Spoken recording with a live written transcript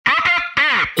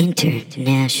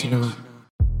International.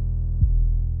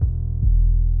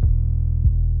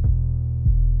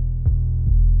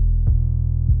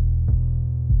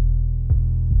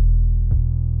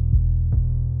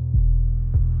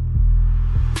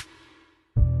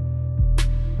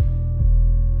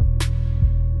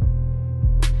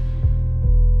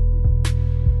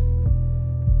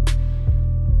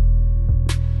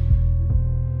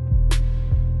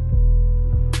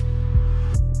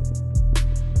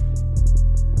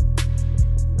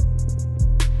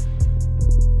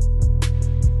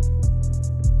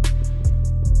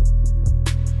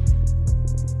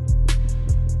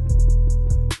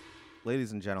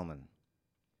 Ladies and gentlemen,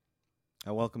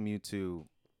 I welcome you to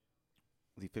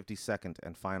the 52nd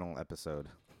and final episode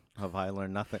of I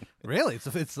Learned Nothing. Really?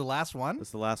 It's the last one?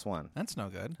 It's the last one. That's no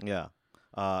good. Yeah.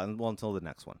 Well, until the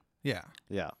next one. Yeah.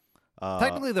 Yeah.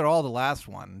 Technically, they're all the last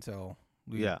one until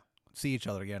we Yeah. see each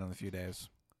other again in a few days.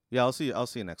 Yeah, I'll see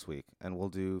you next week, and we'll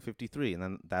do 53, and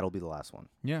then that'll be the last one.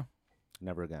 Yeah.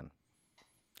 Never again.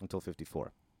 Until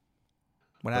 54.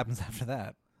 What happens after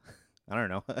that? I don't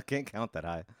know. I can't count that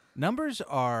high. Numbers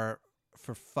are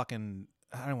for fucking...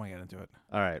 I don't want to get into it.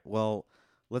 All right. Well,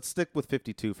 let's stick with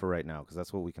 52 for right now, because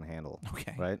that's what we can handle.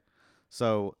 Okay. Right?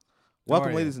 So, How welcome,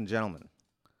 are you? ladies and gentlemen,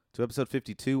 to episode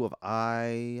 52 of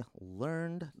I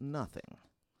Learned Nothing,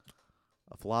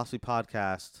 a philosophy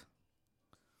podcast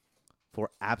for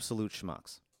absolute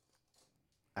schmucks.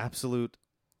 Absolute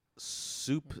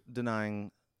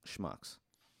soup-denying schmucks.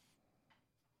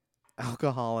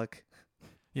 Alcoholic,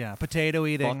 Yeah. Potato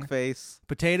eating. fuckface.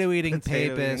 Potato eating,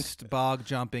 Potato eating. papist, bog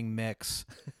jumping mix.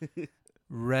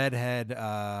 Redhead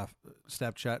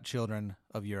stepchildren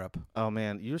of Europe. Oh,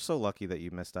 man, you're so lucky that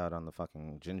you missed out on the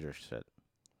fucking ginger shit.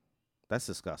 That's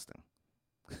disgusting.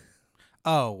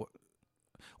 Oh,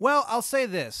 well, I'll say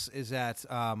this is that,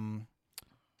 I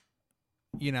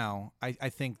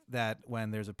think that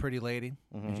when there's a pretty lady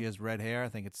and she has red hair, I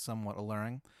think it's somewhat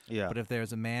alluring. Yeah. But if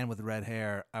there's a man with red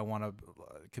hair, I want to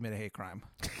commit a hate crime.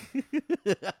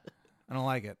 I don't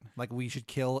like it. Like, we should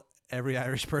kill every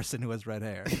Irish person who has red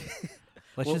hair.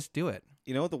 Let's Well- just do it.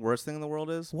 You know what the worst thing in the world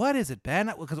is? What is it,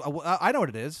 Ben? Because I know what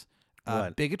it is.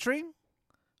 What? Bigotry?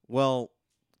 Well,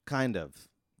 kind of.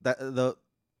 The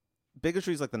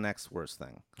bigotry is like the next worst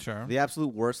thing. Sure. The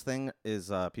absolute worst thing is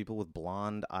people with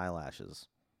blonde eyelashes.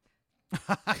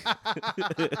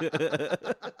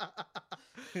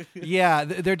 Yeah,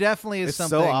 there definitely is It's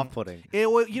something. so off-putting.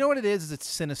 You know what it is? It's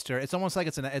sinister. It's almost like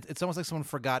it's almost like someone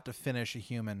forgot to finish a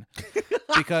human,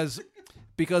 because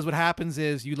what happens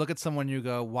is you look at someone and you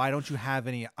go, "Why don't you have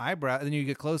any eyebrow?" And then you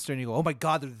get closer and you go, "Oh my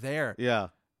God, they're there." Yeah.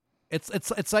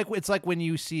 It's like when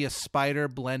you see a spider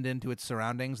blend into its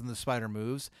surroundings and the spider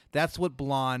moves. That's what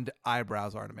blonde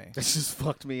eyebrows are to me. It just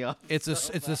fucked me up. It's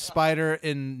a spider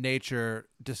in nature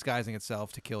disguising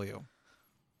itself to kill you.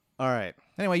 All right.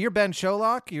 Anyway, you're Ben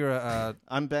Sholok. You're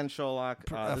I'm Ben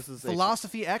Sholok. a This is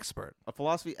philosophy expert. a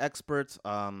philosophy expert.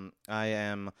 I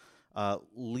am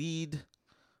lead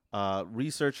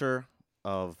researcher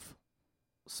of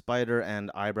spider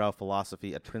and eyebrow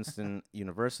philosophy at Princeton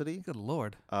University, Good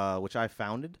Lord. which I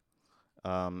founded.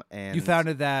 And You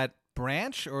founded that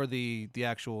branch or the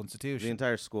actual the institution?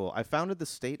 entire school. I founded the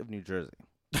state of New Jersey.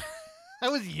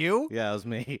 That was you? Yeah, it was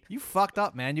me. You fucked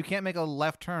up, man. You can't make a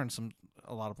left turn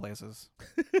a lot of places.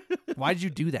 Why did you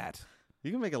do that?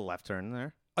 You can make a left turn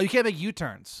there. Oh, you can't make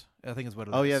U-turns. I think is what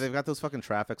it is. Oh yeah, they've got those fucking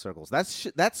traffic circles. That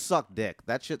sucked dick.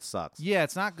 That shit sucks. Yeah,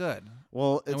 it's not good.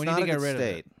 Well, And it's we need not to a get good rid of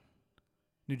it. state.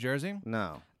 New Jersey?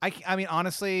 No, I mean,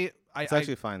 honestly, it's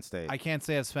actually a fine state. I can't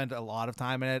say I've spent a lot of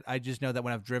time in it. I just know that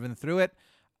when I've driven through it,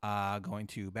 going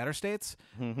to better states,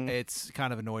 Mhm. it's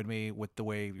kind of annoyed me with the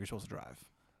way you're supposed to drive.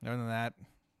 Other than that,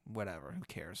 whatever. Who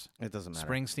cares? It doesn't matter.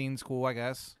 Springsteen's cool, I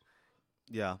guess.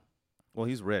 Yeah. Well,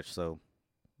 he's rich, so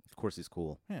of course he's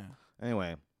cool. Yeah.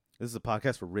 Anyway, this is a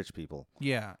podcast for rich people.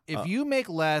 Yeah. If Uh, you make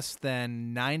less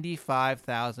than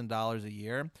 $95,000 a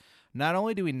year, not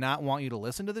only do we not want you to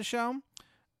listen to the show,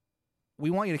 we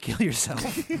want you to kill yourself.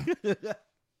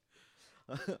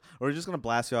 We're just gonna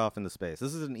blast you off into space.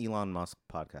 This is an Elon Musk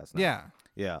podcast now. Yeah.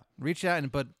 Yeah. Reach out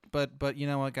but you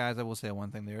know what, guys? I will say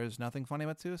one thing: there is nothing funny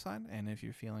about suicide, and if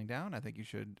you're feeling down, I think you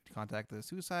should contact the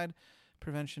suicide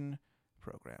prevention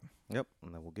program. Yep.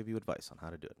 And then we'll give you advice on how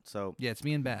to do it. So Yeah, it's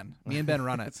me and Ben. Me and Ben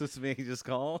run it. it's just me. Just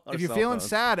call. our If you're cell feeling phones.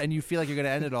 sad and you feel like you're gonna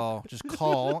end it all, just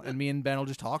call, and me and Ben will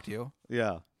just talk to you.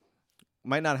 Yeah.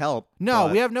 Might not help. No,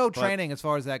 but- we have no but- training as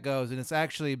far as that goes, and it's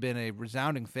actually been a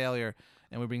resounding failure,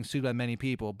 and we're being sued by many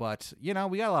people. But we got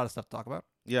a lot of stuff to talk about.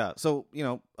 Yeah. So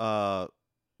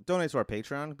donate to our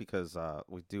Patreon because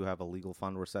we do have a legal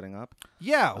fund we're setting up.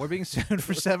 Yeah, we're being sued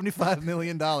for $75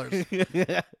 million.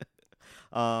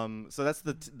 So that's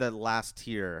the last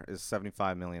tier is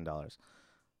 $75 million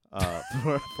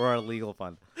for our legal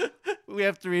fund. We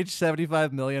have to reach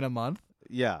 75 million a month.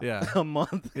 Yeah. Yeah. A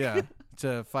month. Yeah,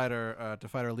 to fight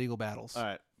our legal battles All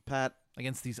right, Pat.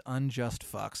 against these unjust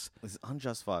fucks. These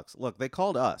unjust fucks. Look, they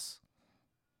called us.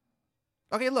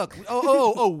 Okay, look.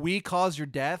 Oh, we caused your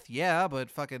death. Yeah, but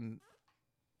fucking,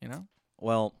 you know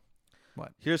Well,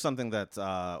 what? here's something that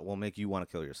will make you want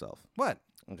to kill yourself. What?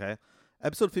 Okay.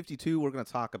 Episode 52, we're going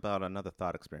to talk about another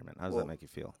thought experiment. How does Well, that make you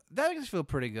feel? That makes us feel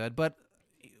pretty good. But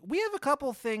we have a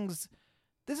couple things.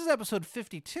 This is episode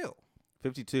 52.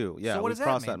 52. Yeah, So what we does that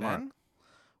crossed mean, that mark. man?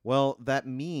 Well, that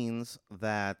means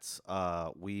that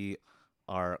we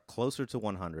are closer to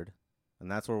 100, and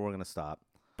that's where we're going to stop.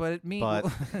 But it means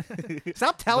But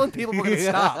stop telling people we're gonna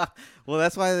stop. Well,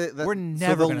 that's why We're so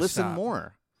never they'll gonna listen stop.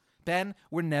 more. Ben,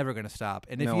 we're never gonna stop.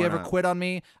 And if No, you we're ever not. quit on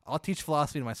me, I'll teach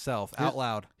philosophy to myself out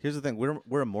loud. Here's the thing: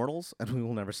 we're immortals, and we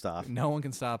will never stop. No one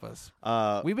can stop us.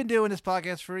 Uh, We've been doing this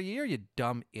podcast for a year, you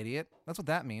dumb idiot. That's what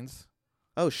that means.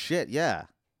 oh shit, yeah.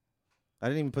 I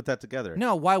didn't even put that together.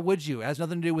 No, why would you? It has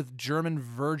nothing to do with German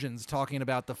virgins talking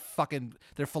about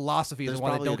their philosophies There's and why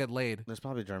they probably don't get laid. There's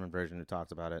probably a German version who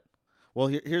talks about it. Well,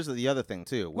 here's the other thing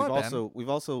too. What, Ben? We've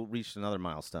also reached another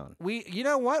milestone. You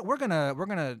know what? We're gonna We're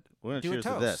gonna do a cheers to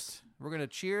toast. this. We're gonna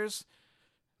cheers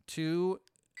to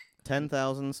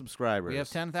 10,000 subscribers. we have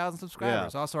 10,000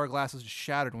 subscribers. Also, our glasses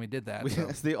shattered when we did that. so.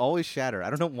 They always shatter. I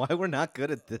don't know why we're not good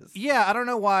at this. Yeah, I don't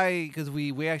know why, because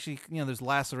we actually, there's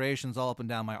lacerations all up and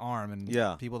down my arm, and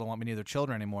Yeah. people don't want me near their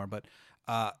children anymore. But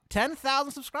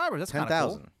 10,000 subscribers, that's kind of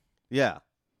 10,000. cool. Yeah,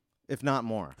 if not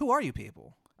more. Who are you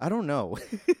people? I don't know.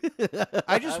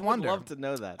 I just wonder. would love to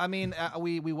know that. I mean,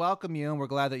 we welcome you, and we're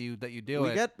glad that you do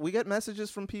it. We get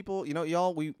messages from people. You know,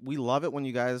 y'all. We love it when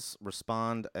you guys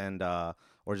respond and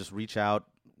or just reach out,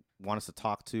 want us to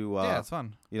talk to. Yeah, it's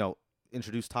fun. You know,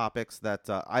 introduce topics that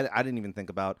I didn't even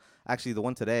think about. Actually, the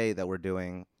one today that we're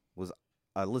doing was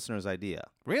a listener's idea.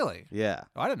 Really? Yeah,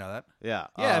 Oh, I didn't know that. yeah,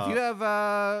 Yeah, if you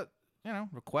have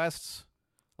requests,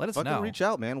 let us fucking know. reach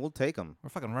out, man. We'll take them. We're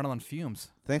fucking running on fumes.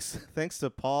 Thanks to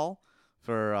Paul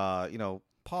for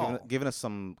Paul. giving us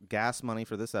some gas money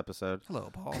for this episode.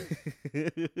 Hello, Paul.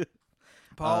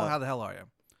 Paul, how the hell are you?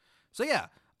 So yeah.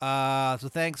 So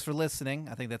thanks for listening.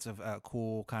 I think that's a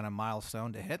cool kind of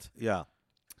milestone to hit. Yeah.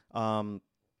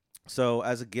 So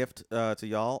as a gift to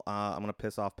y'all, I'm gonna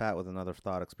piss off Pat with another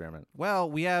thought experiment. Well,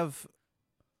 we have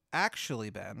actually,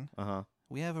 Ben, Uh-huh.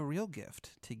 we have a real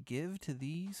gift to give to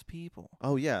these people.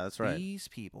 Oh yeah, that's right. These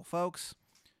people, folks.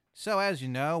 So as you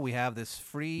know, we have this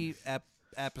free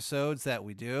episodes that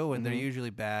we do, and they're Mhm. usually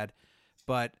bad,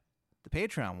 but the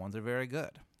Patreon ones are very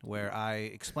good, where I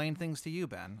explain things to you,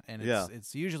 Ben, and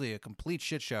it's usually a complete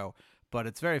shit show, but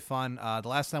it's very fun. The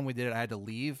last time we did it, I had to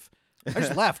leave. I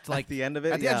just left, like At the end of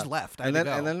it, I just left. I and had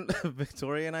then to go. and then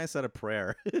Victoria and I said a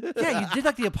prayer. Yeah, you did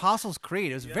like the Apostles'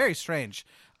 Creed. It was very strange.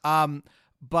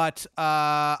 But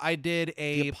I did The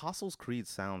a Apostles' Creed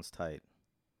sounds tight.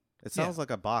 It sounds like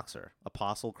a boxer.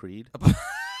 Apostle Creed.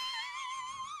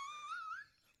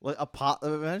 Like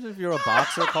imagine if you're a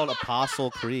boxer called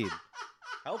Apostle Creed.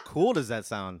 How cool does that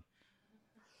sound?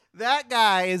 that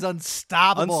guy is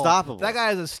unstoppable. Unstoppable. That guy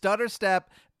has a stutter step,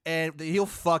 and he'll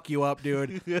fuck you up,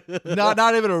 dude.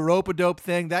 not even a rope-a-dope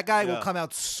thing. That guy will Yeah. come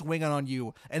out swinging on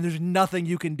you, and there's nothing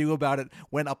you can do about it.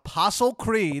 When Apostle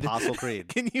Creed, Apostle Creed.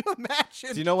 can you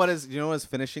imagine? Do you know what his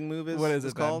finishing move is? What is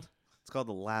it's it, Ben? called? It's called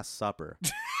the Last Supper.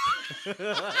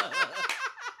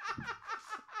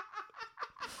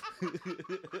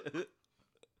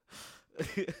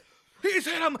 He's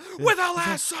hit him with a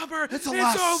Last Supper. It's a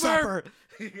Last Supper.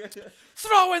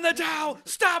 Throw in the towel.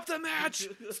 Stop the match.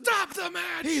 Stop the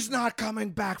match. He's not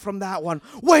coming back from that one.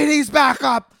 Wait, he's back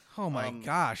up. Oh my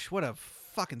gosh, what a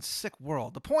fucking sick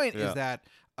world. The point Yeah. is that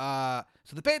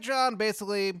so the Patreon,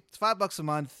 basically, it's $5 a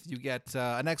month. You get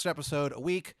an extra episode a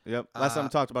week. Yep. Last time we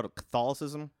talked about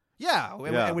Catholicism. Yeah, we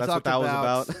Yeah, we that's talked what that was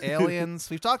about about. aliens.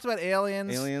 We've talked about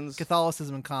aliens,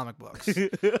 Catholicism, and comic books.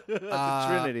 That's a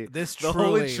trinity. This the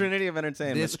truly, holy trinity of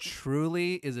entertainment. This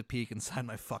truly is a peek inside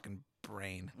my fucking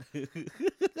brain.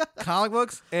 Comic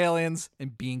books, aliens,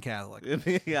 and being Catholic.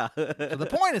 Yeah. So the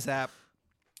point is that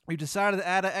we decided to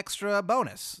add an extra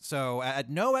bonus. So at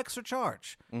no extra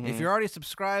charge. If you're already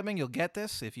subscribing, you'll get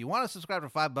this. If you want to subscribe for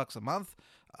 $5 a month,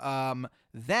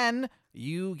 then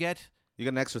you get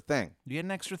an extra thing.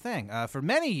 an extra thing. For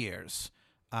many years,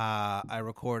 I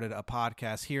recorded a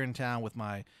podcast here in town with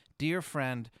my dear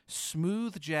friend,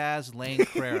 Smooth Jazz Lane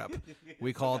Crarup.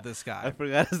 We called this guy. I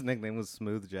forgot his nickname was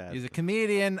Smooth Jazz. He's a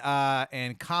comedian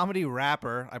and comedy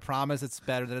rapper. I promise it's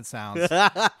better than it sounds.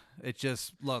 It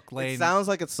just look, Lane. It sounds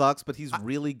like it sucks, but he's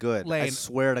really good. I Lane,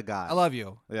 swear to God. I love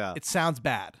you. Yeah. It sounds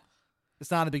bad. It's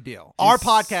not a big deal. Our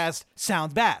podcast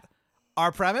sounds bad.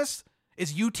 Our premise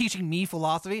is you teaching me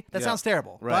philosophy. That sounds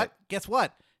terrible. Right. But guess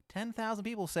what? 10,000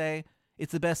 people say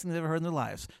it's the best thing they've ever heard in their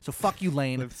lives. So fuck you,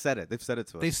 Lane. They've said it. They've said it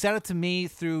to us. They've said it to me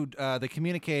through. They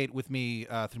communicate with me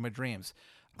through my dreams.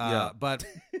 But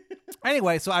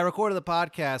anyway, so I recorded the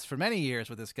podcast for many years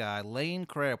with this guy, Lane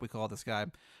Crabb, we call this guy.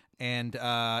 And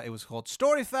it was called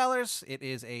Storyfellers. It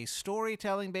is a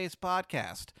storytelling-based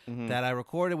podcast that I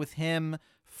recorded with him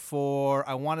for,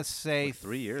 I want to say, Like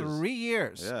 3 years. 3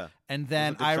 years. Yeah. And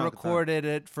then good I chunk of time. recorded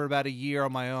it for about a year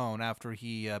on my own after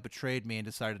he betrayed me and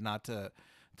decided not to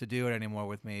do it anymore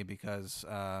with me because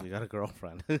You got a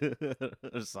girlfriend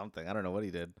or something. I don't know what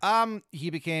he did. he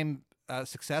became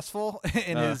successful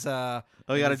in his He got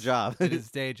a his- job. in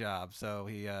his day job. So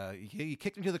he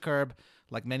kicked him to the curb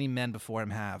like many men before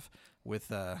him have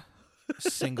with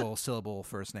single syllable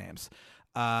first names.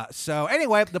 So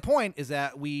anyway, the point is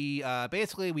that we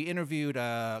basically we interviewed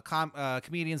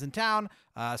comedians in town,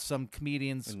 some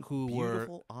comedians who were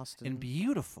Beautiful Austin, in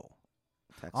beautiful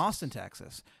Texas. Austin,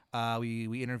 Texas.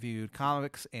 We interviewed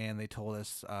comics, and they told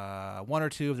us one or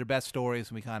two of their best stories,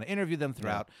 and we kind of interviewed them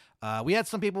throughout. We had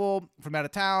some people from out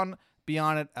of town be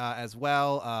on it as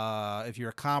well. If you're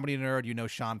a comedy nerd, you know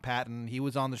Sean Patton. He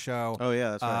was on the show. Oh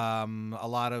yeah, that's right. A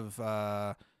lot of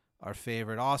our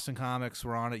favorite Austin comics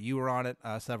were on it. You were on it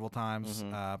several times.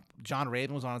 John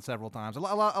Raven was on it several times. A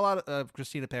lot of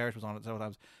Christina Parrish was on it several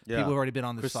times. Yeah. People who already been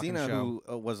on this Christina, fucking show.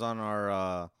 who was on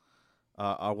our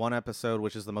one episode,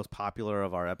 which is the most popular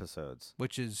of our episodes.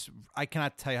 Which is, I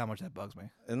cannot tell you how much that bugs me.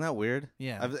 Isn't that weird?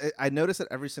 Yeah. I notice it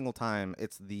every single time.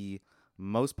 It's the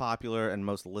most popular and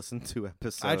most listened to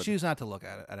episode. I choose not to look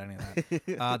at it at any of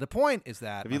that. The point is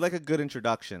that If you like a good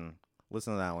introduction,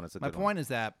 listen to that one. It's a my good point is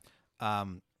that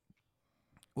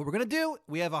what we're gonna do,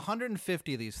 we have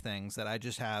 150 of these things that I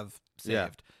just have Yeah.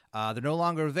 saved. They're no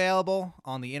longer available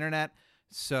on the internet.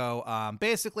 So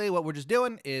basically, what we're just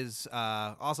doing is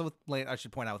also with Lane. I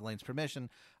should point out with Lane's permission,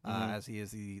 as he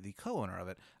is the co-owner of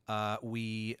it.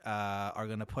 We are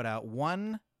going to put out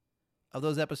one of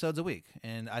those episodes a week,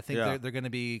 and I think Yeah. they're going to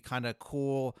be kind of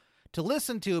cool to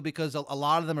listen to because a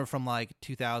lot of them are from like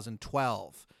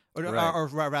 2012. Right. Or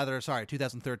rather, sorry,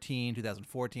 2013,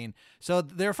 2014. So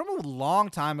they're from a long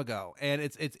time ago, and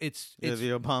it's Yeah,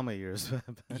 the Obama years.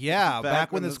 yeah,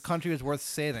 back when this country was worth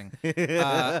saving.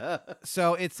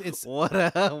 So it's what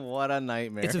a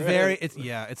nightmare. it's a very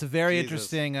it's a very Jesus.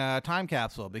 interesting time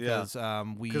capsule because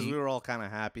because we were all kind of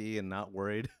happy and not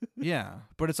worried. yeah,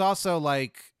 but it's also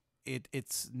like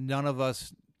it's none of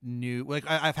us knew. Like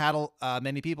I've had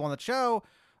many people on the show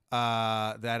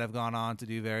that have gone on to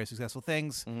do very successful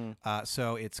things.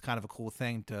 So it's kind of a cool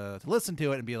thing to listen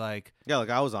to it and be like, Yeah, like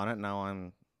I was on it. Now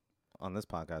I'm on this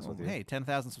podcast with you. hey,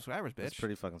 10,000 subscribers, bitch. It's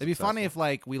pretty fucking. It'd be funny successful. if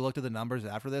like we looked at the numbers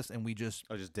after this and we just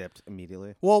I just dipped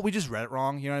immediately. we just read it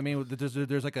wrong. You know what I mean?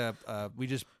 There's like we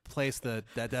just placed that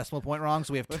decimal point wrong,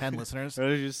 so we have 10 listeners.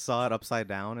 Or you just saw it upside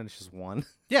down and it's just one.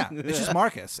 Yeah, it's just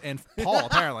Marcus and Paul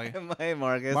apparently. Hey,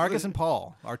 Marcus. Marcus and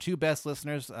Paul, our two best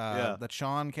listeners. Yeah. That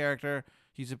Sean character,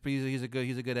 he's a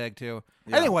good egg too.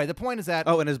 Yeah. Anyway, the point is that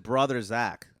Oh, and his brother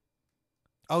Zach.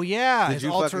 yeah, Did his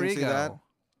you alter fucking ego. see that?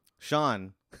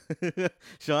 Sean.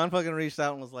 Sean fucking reached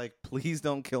out and was like, "Please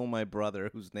don't kill my brother,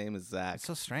 whose name is Zach." It's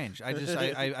so strange.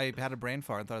 I had a brain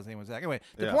fart and thought his name was Zach. Anyway,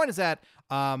 the Yeah. point is that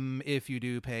if you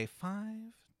do pay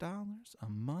 $5 a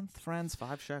month, friends,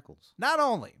 5 shekels. not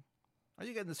only are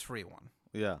you getting this free one,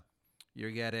 Yeah.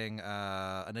 you're getting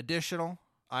an additional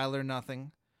I Learn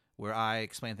Nothing, where I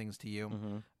explain things to you.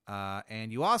 Mm-hmm.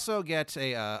 And you also get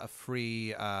a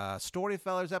free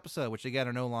Storyfellers episode, which again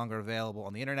are no longer available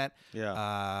on the internet.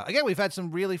 Yeah. Again, we've had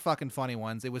some really fucking funny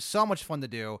ones. It was so much fun to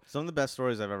do. Some of the best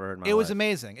stories I've ever heard in my It was life.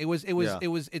 amazing. Yeah.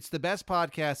 It's the best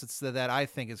podcast that I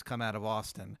think has come out of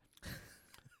Austin.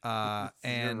 You're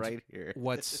And right here.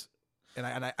 what's and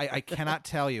I cannot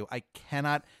tell you. I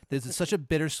cannot. This is such a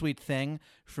bittersweet thing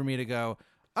for me to go,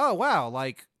 oh wow,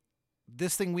 like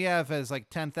this thing we have has like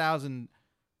 10,000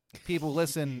 people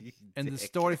listen, and the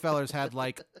Storyfellers had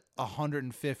like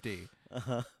 150,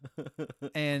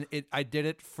 and I did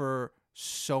it for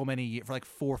so many years, for like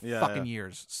 4 fucking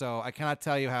years. So I cannot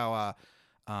tell you how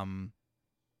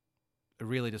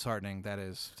really disheartening that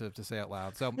is to say out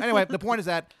loud. So anyway, the point is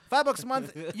that $5 a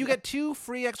month, you get 2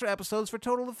 free extra episodes for a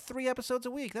total of 3 episodes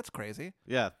a week. That's crazy.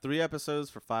 Yeah, 3 episodes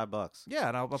for $5. Yeah,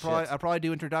 and I'll probably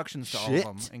do introductions to all of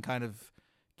them and kind of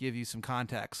give you some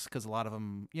context because a lot of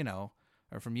them,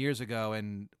 are from years ago,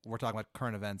 and we're talking about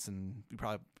current events, and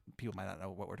people might not know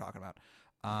what we're talking about.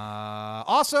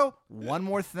 Also, one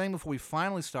more thing before we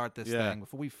finally start this thing,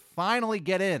 before we finally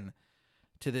get in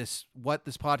to this, what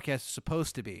this podcast is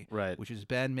supposed to be, Right. which is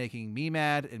Ben making me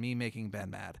mad and me making Ben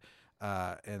mad,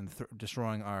 and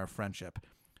destroying our friendship.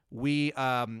 We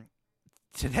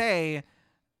today,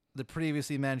 the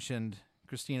previously mentioned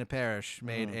Christina Parrish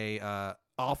made a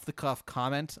off the cuff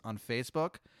comment on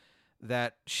Facebook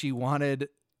that she wanted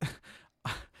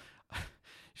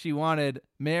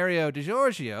Mario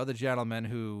DiGiorgio, the gentleman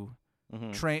who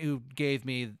who gave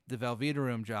me the Velveeta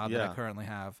Room job that I currently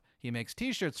have. He makes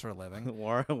T-shirts for a living.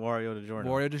 Wario DiGiorno.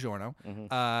 Wario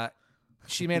DiGiorno.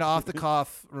 She made an off the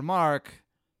cuff remark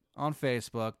on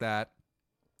Facebook that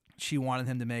she wanted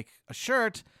him to make a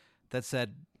shirt that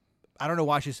said, I don't know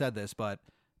why she said this, but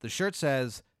the shirt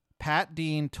says, "Pat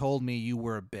Dean told me you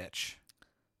were a bitch."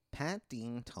 Pat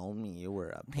Dean told me you were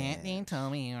a bitch. Pat Dean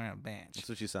told me you were a bitch. That's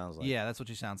what she sounds like. Yeah, that's what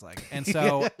she sounds like. And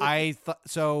so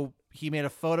so he made a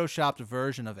photoshopped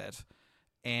version of it,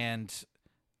 and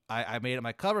I made it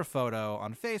my cover photo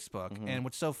on Facebook. And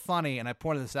what's so funny, and I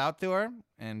pointed this out to her,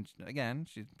 and again,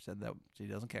 she said that she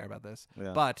doesn't care about this,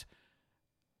 but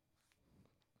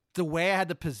the way I had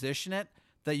to position it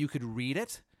that you could read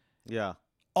it,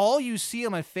 all you see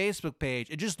on my Facebook page,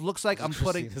 it just looks like I'm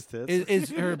putting is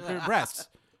her breasts.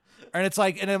 And it's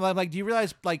like, and I'm like, do you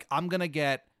realize, like, there's gonna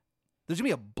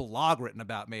be a blog written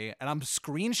about me, and I'm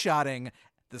screenshotting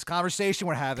this conversation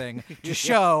we're having to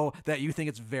show that you think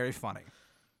it's very funny.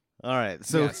 All right.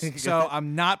 So, so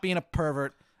I'm not being a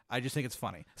pervert. I just think it's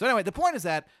funny. So anyway, the point is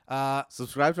that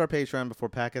subscribe to our Patreon before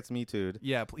Pat gets me too'd.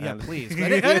 Yeah, please. I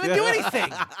didn't even do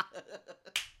anything.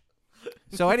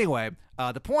 So anyway,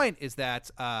 the point is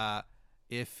that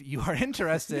if you are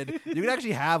interested, you can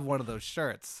actually have one of those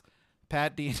shirts.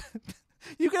 Pat Dean,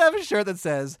 you can have a shirt that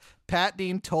says, "Pat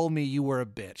Dean told me you were a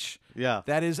bitch." Yeah,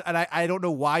 that is, and I don't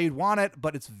know why you'd want it,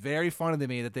 but it's very funny to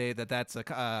me that's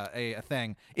a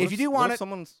thing. If you do want it,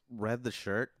 someone's read the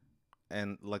shirt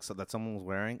and like that someone was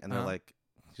wearing, and they're like,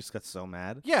 just got so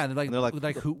mad. Yeah, and they're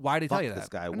like, who? Why did he tell you that? This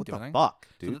guy, what the fuck,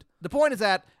 dude? So the point is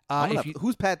that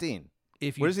who's Pat Dean?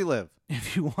 Where does he live?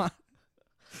 If you want.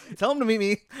 Tell him to meet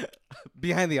me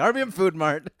behind the RBM Food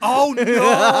Mart. Oh,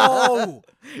 no!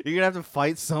 You're going to have to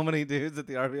fight so many dudes at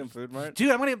the RBM Food Mart. Dude,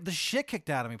 I'm going to get the shit kicked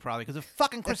out of me probably because of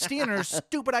fucking Christina and her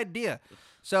stupid idea.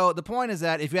 So the point is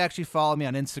that if you actually follow me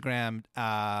on Instagram,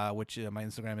 which my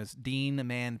Instagram is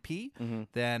DeanManP,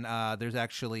 then there's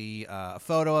actually a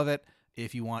photo of it.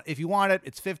 If you want it,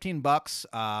 it's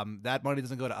 $15. That money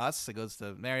doesn't go to us; it goes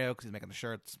to Mario because he's making the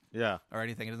shirts. Yeah, or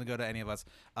anything. It doesn't go to any of us.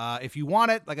 If you want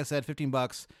it, like I said,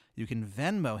 $15. You can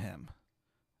Venmo him,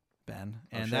 Ben,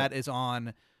 and that is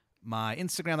on my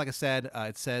Instagram. Like I said,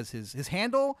 it says his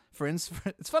handle for it's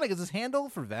funny because his handle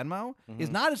for Venmo is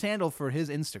not his handle for his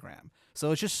Instagram.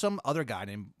 So it's just some other guy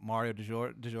named Mario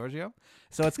DiGiorgio.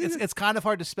 So it's kind of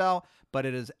hard to spell, but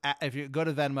it is. If you go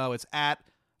to Venmo, it's at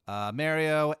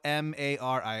Mario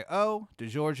Mario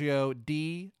DiGiorgio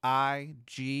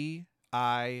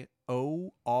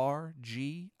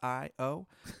DiGiorgio.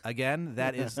 Again,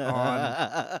 that is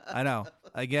on. I know.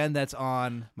 Again, that's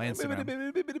on my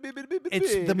Instagram.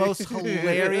 It's the most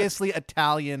hilariously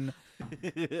Italian,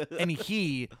 and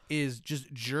he is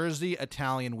just Jersey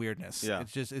Italian weirdness. Yeah,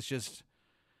 it's just.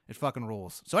 It fucking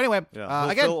rules. So anyway,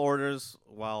 again, fill orders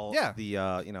while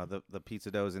the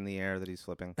pizza dough is in the air that he's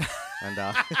flipping, and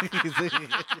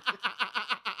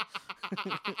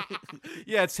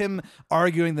yeah, it's him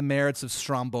arguing the merits of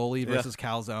Stromboli versus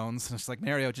calzones. And it's like,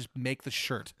 Mario, just make the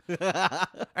shirt.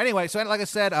 Anyway, so like I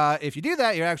said, if you do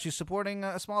that, you're actually supporting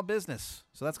a small business.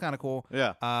 So that's kind of cool.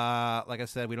 Yeah. Like I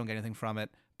said, we don't get anything from it,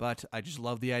 but I just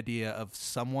love the idea of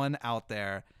someone out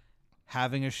there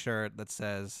having a shirt that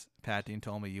says, "Pat Dean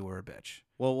told me you were a bitch."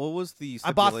 Well, what was the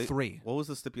I bought 3. What was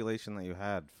the stipulation that you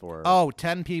had for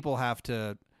 10 people have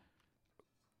to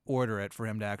order it for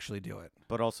him to actually do it.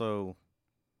 But also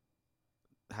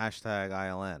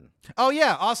 #ILN. Oh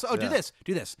yeah, also do this.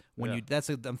 When you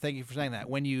I'm thank you for saying that.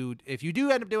 If you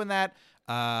do end up doing that,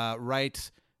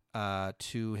 write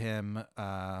to him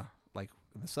like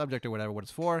the subject or whatever what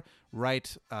it's for,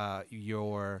 write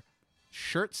your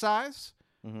shirt size.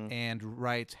 And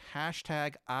write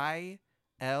 #ILN.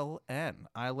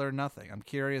 I learn nothing. I'm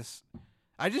curious.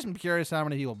 I'm curious how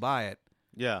many people buy it.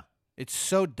 Yeah, it's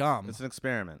so dumb. It's an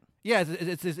experiment. Yeah,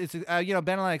 it's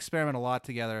Ben and I experiment a lot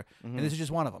together, and this is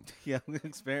just one of them. Yeah, we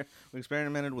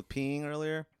experimented with peeing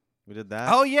earlier. We did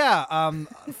that. Oh yeah,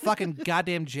 fucking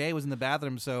goddamn Jay was in the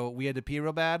bathroom, so we had to pee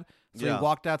real bad. So we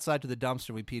walked outside to the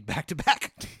dumpster. We peed back to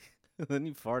back. Then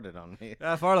you farted on me.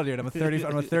 I farted, dude. I'm a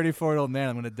 34-year-old man.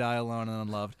 I'm going to die alone and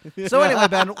unloved. So anyway,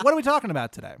 Ben, what are we talking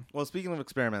about today? Well, speaking of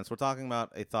experiments, we're talking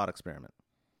about a thought experiment.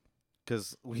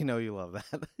 because we know you love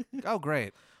that. Oh,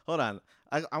 great. Hold on.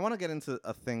 I want to get into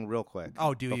a thing real quick.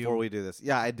 Oh, do you? Before we do this.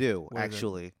 Yeah, I do, What is it?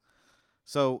 actually.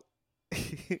 So,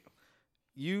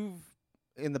 you've,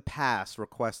 in the past,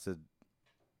 requested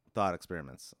thought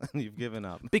experiments, and you've given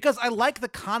up. Because I like the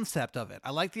concept of it.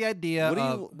 I like the idea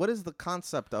What is the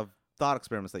concept of thought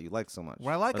experiments that you like so much?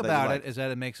 what I like Or that you about like? it is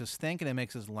that it makes us think and it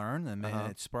makes us learn and Uh-huh.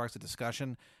 it sparks a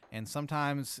discussion. And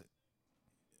sometimes,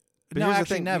 But no, here's the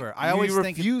actually, thing, never. You, I always you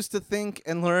think refuse to think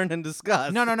and learn and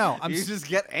discuss. no. You just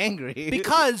get angry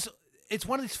Because it's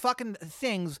one of these fucking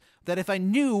things that if I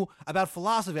knew about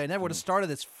philosophy, I never would have started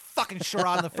this fucking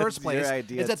charade in the first It's place. your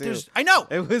idea, is that too. there's I know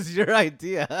It was your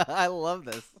idea. I love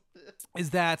this.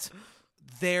 is that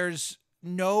there's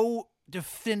no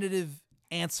definitive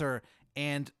answer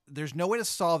and there's no way to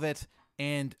solve it,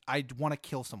 and I want to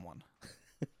kill someone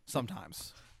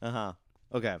sometimes.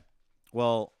 Okay.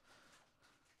 Well,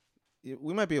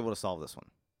 we might be able to solve this one.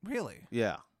 Really,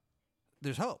 Yeah.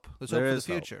 there's hope. There's There hope for the is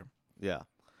hope. future. Yeah.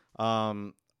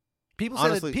 People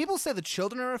Honestly- say the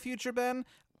children are a future, Ben.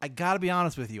 I gotta be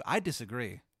honest with you. I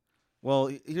disagree. Well,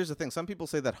 here's the thing. Some people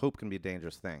say that hope can be a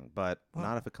dangerous thing, but What?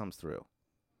 not if it comes through.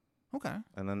 Okay.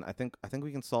 And then I think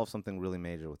we can solve something really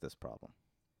major with this problem.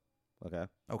 Okay.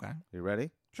 Okay. You ready?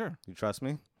 Sure. You trust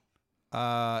me?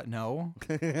 No.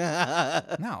 Okay,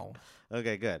 No.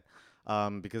 good.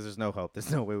 Because there's no hope.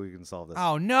 There's no way we can solve this.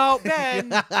 Oh no,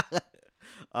 Ben.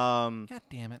 Um. God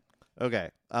damn it. Okay.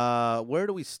 Where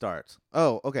do we start?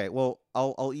 Oh, okay. Well,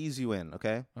 I'll ease you in.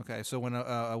 Okay. Okay, so when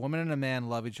a woman and a man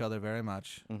love each other very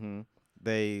much, Mm-hmm.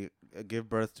 They give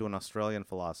birth to an Australian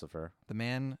philosopher. the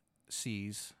man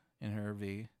sees in her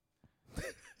V.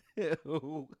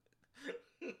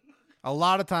 A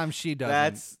lot of times she doesn't.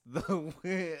 That's the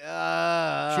way.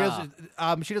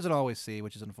 She doesn't always see,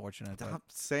 which is unfortunate. But Stop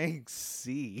saying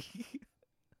C.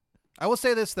 I will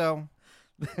say this though,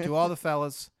 to all the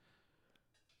fellas,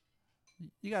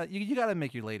 you got to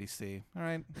make your lady see. All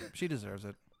right, she deserves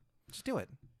it. Just do it.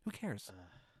 Who cares?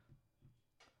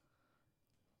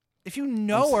 If you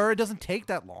know her, it doesn't take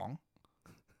that long.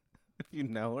 If you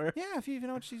know her. Yeah, if you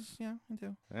know what she's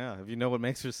into. Yeah. If you know what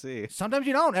makes her C. Sometimes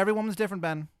you don't. Every woman's different,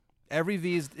 Ben. Every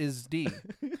V is D.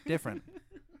 Different.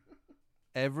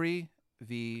 Every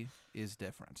V is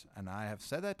different. And I have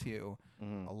said that to you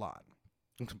a lot.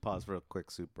 Pause for a quick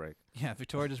soup break. Yeah,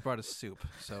 Victoria just brought us soup.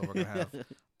 So we're going to have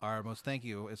our most we're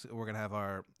going to have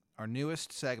our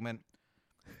newest segment,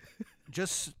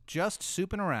 just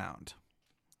souping around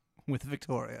with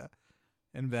Victoria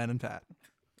and Ben and Pat.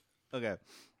 Okay.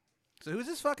 So who's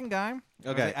this fucking guy?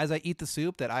 Okay. As I eat the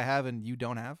soup that I have and you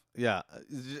don't have. Yeah.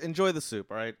 Enjoy the soup,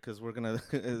 all right? Because we're gonna.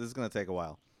 This is gonna take a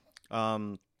while.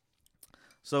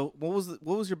 So what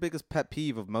was your biggest pet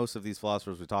peeve of most of these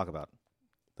philosophers we talk about?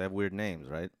 They have weird names,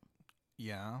 right?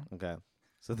 Yeah. Okay.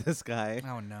 So this guy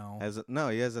Oh no.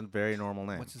 he has a very normal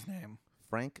name. What's his name?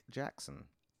 Frank Jackson.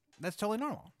 That's totally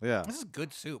normal. Yeah. This is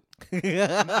good soup.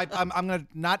 yeah. I'm gonna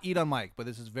not eat on mic, but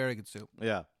this is very good soup.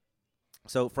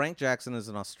 So Frank Jackson is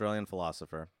an Australian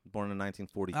philosopher, born in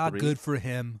 1943. Ah, good for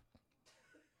him.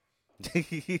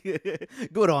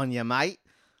 Good on you, mate.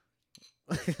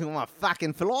 I'm a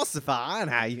fucking philosopher,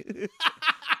 aren't I?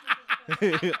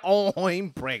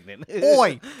 I'm pregnant.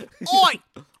 Oi, oi,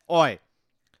 Oi.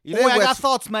 You know oi! I got what's,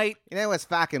 thoughts, mate. you know what's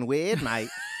fucking weird, mate?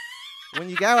 When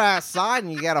you go outside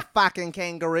and you got a fucking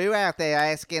kangaroo out there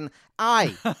asking,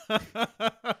 "Hey."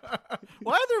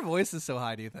 Why are their voices so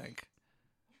high? Do you think?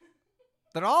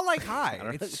 They're all like high. don't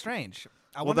know. It's strange.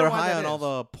 I Well, wonder they're why high that on all is.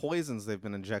 the poisons they've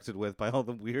been injected with by all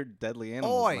the weird, deadly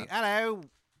animals. Oi, man. hello.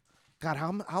 God,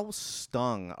 how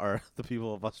stung are the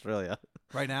people of Australia?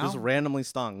 Right now, Just randomly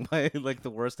stung by like the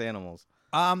worst animals.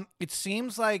 it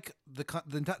seems like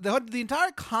the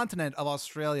entire continent of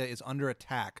Australia is under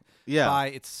attack Yeah. by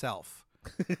itself.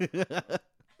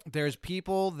 There's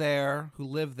people there who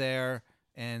live there,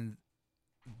 and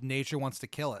nature wants to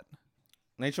kill it.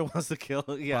 Nature wants to kill.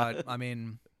 Yeah. But I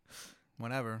mean,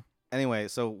 whatever. Anyway,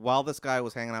 so while this guy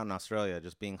was hanging out in Australia,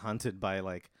 just being hunted by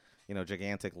like,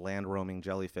 gigantic land roaming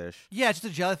jellyfish, Yeah, it's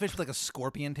just a jellyfish with like a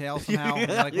scorpion tail somehow. Yeah,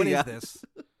 You're like, what is yeah. this?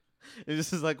 it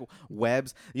just is like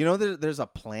webs. There's a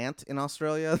plant in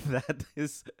Australia that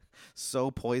is so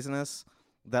poisonous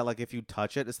that like if you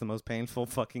touch it, it's the most painful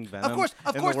fucking venom course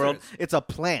in there the world. is. It's a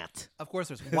plant. Of course,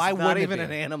 there's. It's Why not wouldn't even it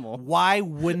be? an animal. Why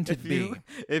wouldn't it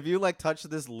If be? you like touch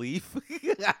this leaf,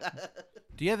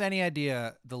 Do you have any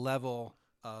idea the level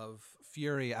of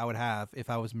fury I would have if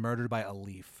I was murdered by a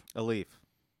leaf? a leaf.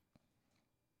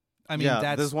 I mean, yeah,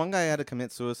 that's. this one guy had to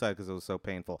commit suicide because it was so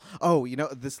painful. Oh,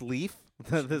 this leaf,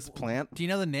 this plant. Do you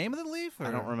know the name of the leaf? Or?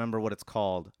 I don't remember what it's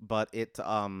called, but it's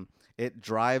it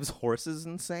drives horses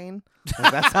insane.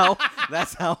 Like,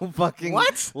 that's how fucking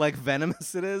What? like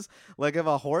venomous it is. Like if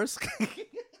a horse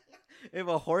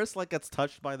like gets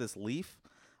touched by this leaf,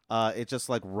 it just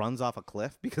like runs off a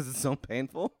cliff because it's so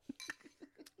painful.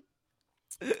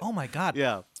 Oh my god.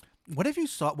 Yeah. What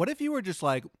if you were just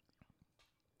like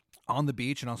on the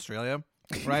beach in Australia,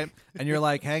 right? And you're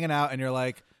like hanging out and you're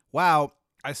like, wow,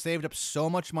 I saved up so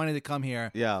much money to come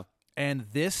here. Yeah. And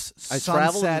this I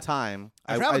traveled in sunset, time.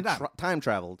 I traveled in time. Time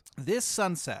traveled. this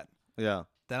sunset Yeah.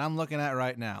 that I'm looking at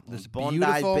right now, this Bondi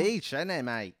beautiful, Beach, ain't it,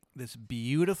 mate? this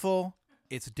beautiful,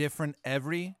 it's different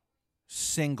every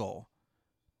single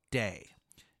day.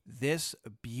 This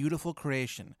beautiful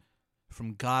creation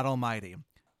from God Almighty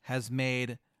has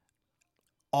made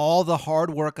all the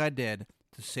hard work I did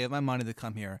to save my money to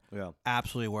come here Yeah.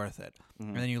 absolutely worth it. Mhm.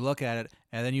 And then you look at it,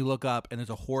 and then you look up, and there's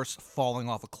a horse falling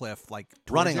off a cliff, like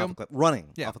towards Running you. off a cliff. Running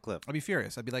Yeah. off a cliff. I'd be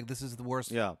furious. I'd be like, "This is the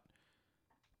worst." Yeah.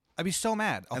 I'd be so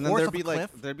mad. A And then horse there'd off be a like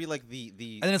cliff, there'd be like the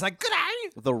and then it's like, "Good eye."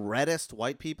 the reddest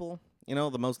white people,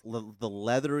 the the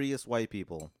leatheriest white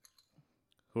people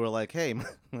who are like, hey, my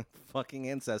fucking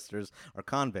ancestors are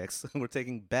convicts. We're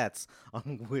taking bets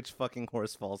on which fucking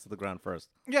horse falls to the ground first.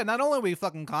 Yeah, not only are we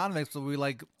fucking convicts, but we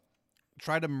like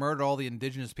try to murder all the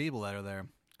indigenous people that are there.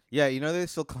 Yeah, they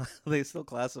still they still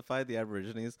classified the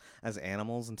Aborigines as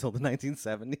animals until the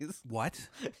 1970s. What?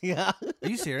 Yeah. Are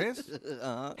you serious?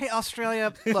 Uh-huh. Hey,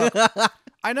 Australia, look,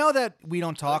 I know that we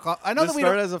don't talk. I know This that we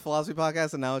started don't. as a philosophy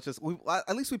podcast, and now it's just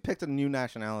at least we picked a new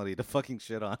nationality to fucking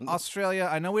shit on. Australia,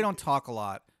 I know we don't talk a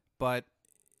lot, but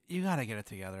you gotta get it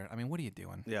together. I mean, what are you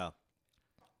doing? Yeah.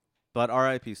 But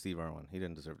R.I.P. Steve Irwin. He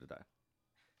didn't deserve to die.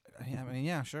 I mean,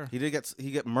 yeah, sure. He did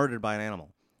get murdered by an animal.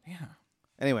 Yeah.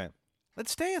 Anyway,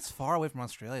 Let's stay as far away from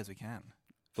Australia as we can.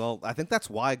 well, I think that's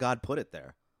why God put it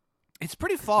there. It's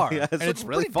pretty far. Yeah, and it's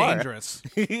really pretty far. dangerous.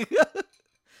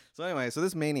 So anyway,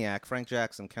 this maniac Frank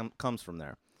Jackson comes from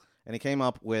there, and he came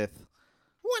up with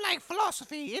We're like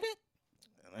philosophy, isn't it?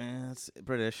 it's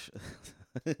British.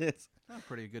 It's, Oh,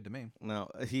 pretty good to me. no,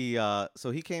 he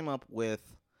came up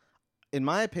with, in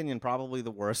my opinion, probably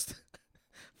the worst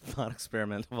thought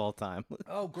experiment of all time.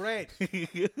 Oh, great.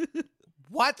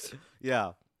 What?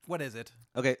 Yeah. What is it?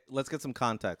 Okay, let's get some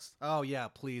context. Oh, yeah,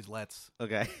 please, let's.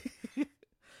 Okay.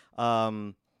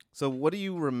 So what do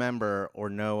you remember or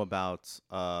know about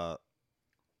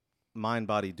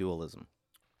mind-body dualism?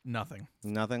 Nothing.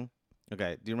 Nothing?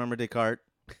 Okay. Do you remember Descartes?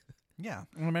 Yeah,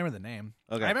 I remember the name.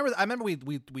 Okay. I remember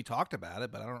we talked about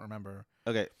it, but I don't remember.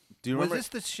 Okay. Do you Was remember? this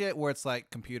the shit where it's like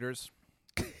computers?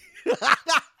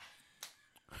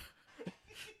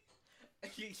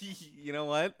 You know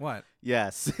what? What?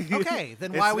 Yes. Okay,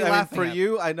 then why are we I mean, laughing for at-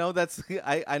 you, I know that's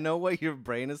I know what your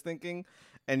brain is thinking,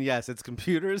 and yes, it's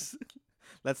computers.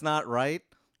 That's not right,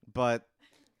 but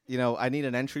I need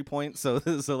an entry point, so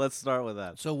let's start with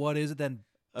that. So what is it then,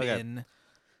 Okay. Ben,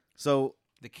 So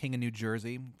the king of New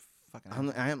Jersey?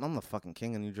 Fucking I'm the fucking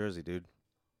king of New Jersey, dude.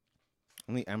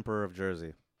 I'm the emperor of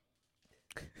Jersey.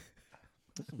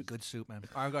 some good soup, man.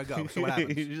 All right, go. So what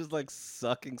happens? You're just like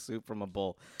sucking soup from a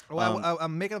bowl. Well,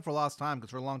 I'm making up for lost time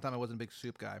because for a long time I wasn't a big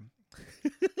soup guy.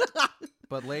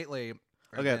 But lately,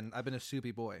 Okay. I've been a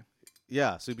soupy boy.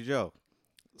 Yeah, Soupy Joe.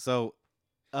 So,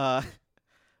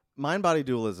 mind-body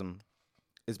dualism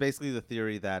is basically the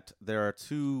theory that there are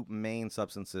two main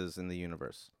substances in the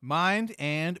universe. Mind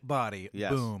and body.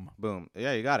 Yes. Boom. Boom.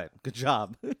 Yeah, you got it. Good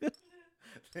job.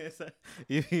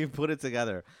 You put it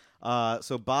together.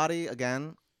 So body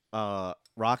again,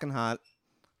 rock and hot.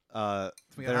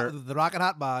 They're The Rocket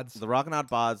Hot Bods. the rock and hot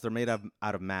bods. They're made out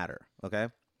of matter. Okay.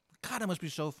 God, it must be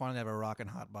so fun to have a Rocket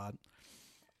Hot Bod.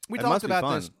 We It talked must be about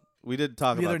fun. this We did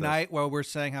talk the about other this. night where we're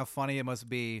saying how funny it must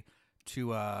be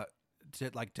to have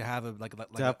a like to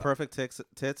have perfect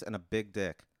tits and a big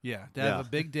dick. to have Yeah. a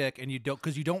big dick, and you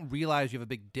don't realize you have a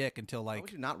big dick until How like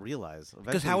would you not realize? because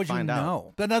Eventually how would you find out.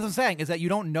 know? But that's what I'm saying is that you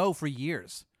don't know for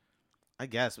years. I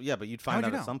guess. Yeah, but you'd How find would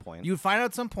out you at know? some point. You would find out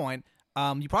at some point.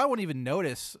 You probably wouldn't even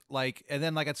notice. Like, and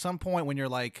then like at some point when you're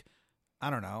like,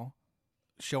 I don't know,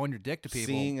 showing your dick to people,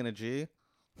 Seeing in a G.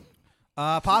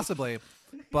 possibly,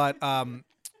 but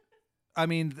I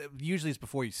mean, usually it's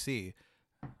before you see.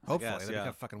 Hopefully, guess, that'd be yeah. kind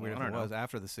of fucking weird Well, I if it don't was know.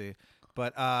 after the C.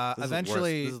 But This is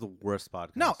eventually, this is the worst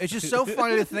podcast. no, it's just so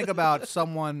funny to think about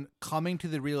someone coming to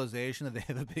the realization that they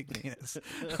have a big penis.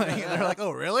 Like, they're like,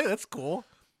 "Oh, really? That's cool."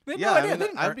 They had Yeah, no I idea. mean, They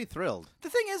didn't I'd earn- be thrilled. The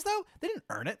thing is, though, they didn't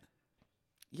earn it.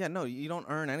 Yeah, no, you don't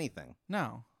earn anything.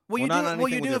 No. Well, you not do. Well, anything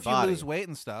you with do your if you body. lose weight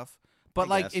and stuff. But I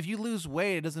like, guess. if you lose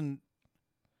weight, it doesn't.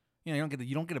 You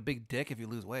don't get a big dick if you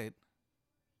lose weight.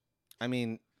 I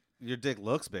mean, your dick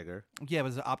looks bigger, Yeah, but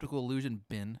it's an optical illusion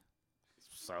bin.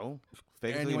 so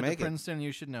Fake it And till you you went to make it. Princeton.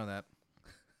 You should know that.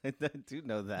 I do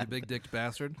know You that. big dicked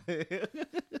bastard.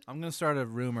 I'm gonna start a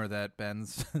rumor that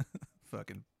Ben's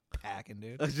fucking packing,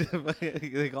 dude.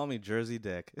 They call me Jersey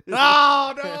Dick.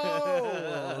 Oh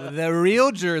no! The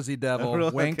real Jersey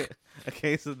Devil. Wink. A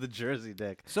case of the Jersey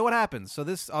Dick. So what happens? So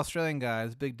this Australian guy,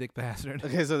 this big dick bastard.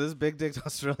 Okay, so this big dick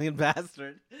Australian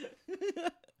bastard.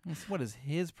 What is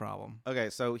his problem? Okay,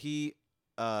 so he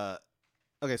so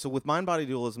with mind body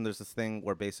dualism there's this thing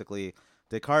where basically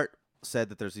Descartes said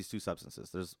that there's these two substances.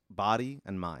 There's body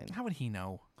and mind. How would he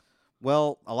know?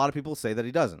 Well, a lot of people say that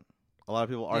he doesn't. A lot of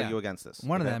people argue Yeah. against this.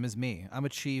 One of okay? them is me. I'm a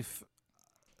chief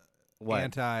What?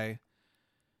 anti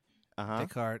Uh-huh.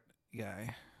 Descartes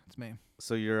guy. It's me.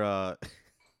 So you're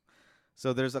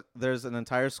so there's an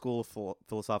entire school of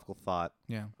philosophical thought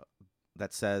Yeah.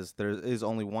 that says there is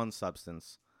only one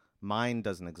substance. Mind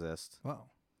doesn't exist.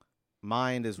 Well,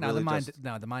 Mind is now really the mind. just.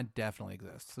 No, the mind definitely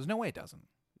exists. There's no way it doesn't.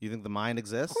 You think the mind Of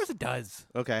exists? course it does.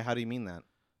 Okay, how do you mean that?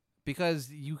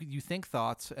 Because you think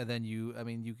thoughts and then you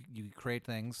create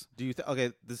things. Do you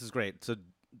okay, this is great. So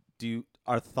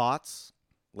are thoughts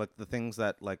like the things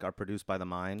that like are produced by the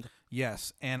mind?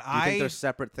 Yes, and Do you think they're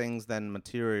separate things than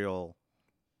material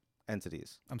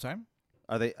entities? I'm sorry.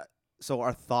 Are they so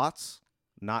are thoughts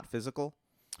not physical?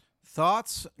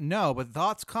 Thoughts, no, but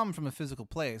thoughts come from a physical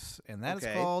place, and that is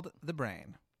Okay. called the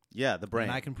brain. Yeah, the brain.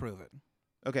 And I can prove it.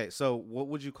 Okay, so what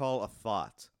would you call a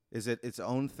thought? Is it its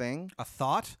own thing? A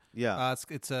thought? Yeah.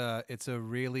 It's a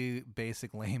really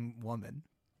basic lame woman.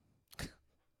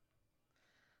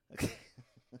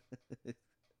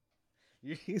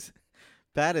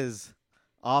 That is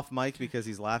off mic because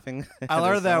he's laughing. I at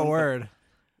learned his that own- word.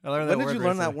 I learned When that did word you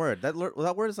learn that recently. word?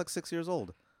 That word is like 6 years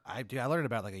old. I learned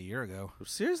about it like a year ago.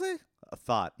 Seriously? A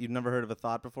thought. You've never heard of a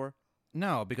thought before?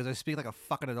 No, because I speak like a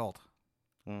fucking adult.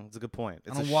 It's a good point.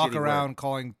 It's I don't a walk shitty word. around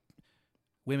calling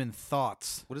women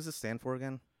thoughts. What does it stand for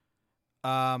again?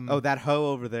 Oh, That hoe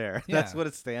over there. That's Yeah. what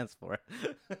it stands for.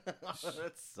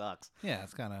 That sucks. yeah,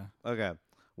 it's kind of. Okay.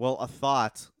 Well, a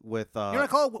thought with You know what I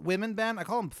call women, Ben? I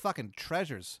call them fucking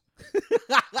treasures.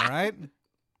 All right,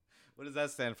 what does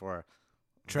that stand for?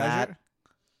 treasure.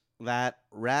 That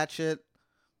ratchet.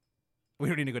 We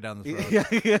don't need to go down this road.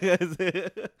 Yeah.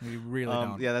 We really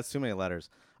don't. Yeah, that's too many letters.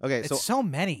 Okay, It's so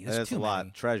many. There's that's too a lot.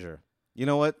 many. Treasure. You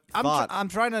know what? I'm Thought.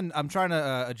 trying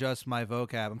to adjust my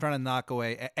vocab. I'm trying to knock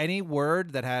away any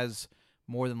word that has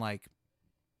more than like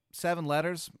 7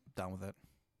 letters. Done with it.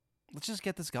 Let's just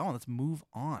get this going. Let's move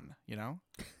on. You know,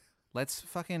 let's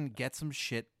fucking get some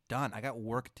shit done. I got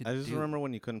work to I just do. remember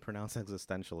when you couldn't pronounce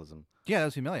existentialism. Yeah, that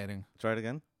was humiliating. Try it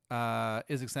again.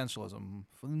 Is existentialism?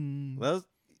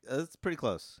 That's pretty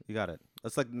close. You got it.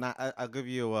 That's like not. I'll give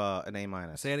you an A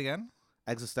minus. Say it again.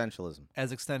 Existentialism.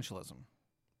 As existentialism.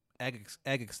 Egg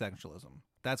existentialism.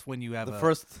 That's when you have The a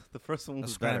first one a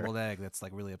was scrambled better. egg that's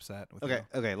like really upset with Okay,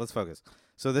 you. okay, let's focus.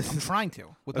 So this I'm is trying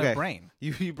to with Okay. my brain.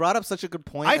 you brought up such a good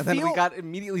point, I and then we feel- got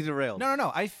immediately derailed.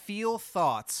 No. I feel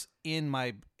thoughts in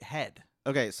my head.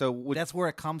 Okay, so That's where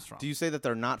it comes from. do you say that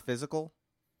they're not physical?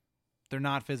 They're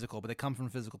not physical, but they come from a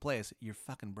physical place. Your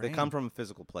fucking brain. They come from a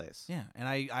physical place. Yeah, and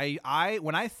I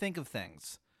when I think of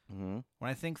things, Mm-hmm. when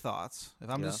I think thoughts, if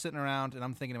I'm Yeah. just sitting around and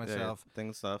I'm thinking to myself,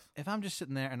 things stuff. if I'm just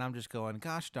sitting there and I'm just going,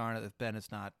 gosh darn it, if Ben is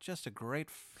not just a great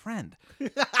friend,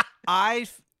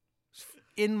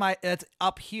 it's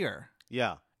up here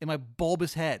Yeah. in my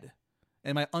bulbous head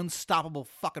and my unstoppable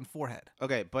fucking forehead.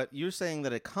 Okay, but you're saying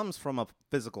that it comes from a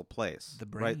physical place, The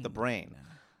brain. right? The brain.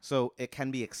 So it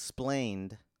can be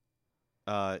explained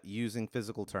using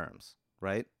physical terms,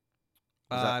 right?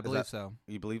 I believe so.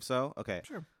 You believe so? Okay.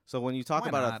 Sure. So when you talk Why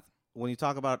about not? when you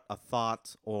talk about a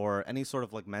thought or any sort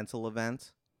of like mental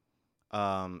event,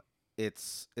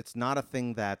 it's not a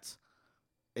thing that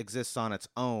exists on its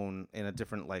own in a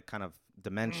different like kind of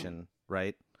dimension,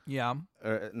 right? Yeah.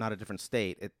 Or not a different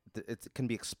state. It can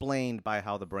be explained by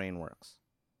how the brain works.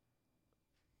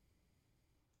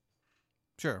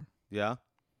 Sure. Yeah.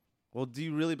 Well, do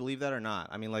you really believe that or not?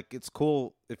 I mean, like, it's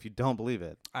cool if you don't believe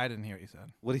it. I didn't hear what you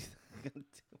said. What do you think?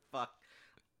 Fuck.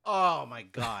 Oh my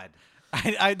god.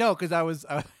 I know because I was.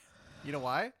 You know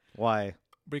why? Why?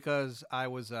 Because I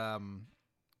was.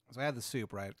 So I had the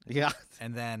soup, right? Yeah.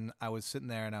 And then I was sitting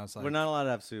there and I was like, We're not allowed to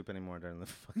have soup anymore during the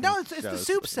fucking No, it's the shows.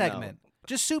 soup No. segment.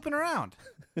 Just souping around.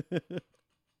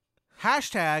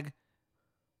 Hashtag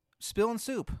spilling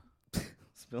soup.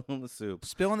 Spilling the soup.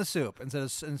 Spilling the soup instead of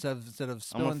I'm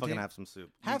spilling gonna fucking tea. have some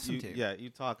soup. Have some tea. Yeah, you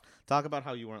talk about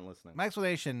how you weren't listening. My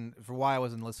explanation for why I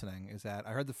wasn't listening is that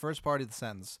I heard the first part of the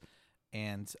sentence,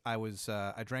 and I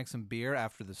drank some beer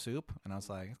after the soup, and I was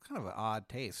like, it's kind of an odd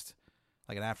taste,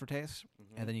 like an aftertaste.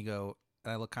 Mm-hmm. And then you go,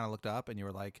 and I looked up, and you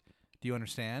were like, Do you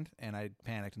understand? And I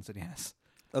panicked and said yes.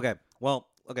 Okay. Well,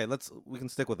 okay. We can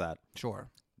stick with that. Sure.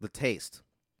 The taste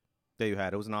that you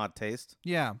had, it was an odd taste.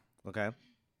 Yeah. Okay.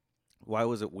 Why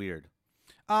was it weird?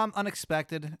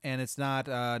 Unexpected, and it's not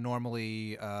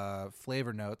normally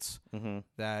flavor notes Mm-hmm.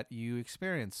 that you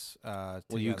experience. Well,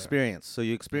 you together. experienced. So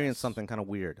you experienced Yes. something kind of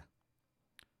weird.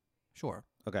 Sure.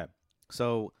 Okay.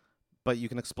 So, but you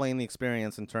can explain the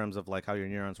experience in terms of like how your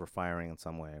neurons were firing in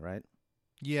some way, right?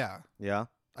 Yeah. Yeah.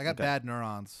 I got Okay. bad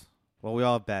neurons. Well, we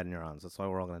all have bad neurons. That's why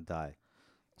we're all gonna die.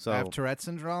 So I have Tourette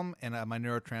syndrome, and my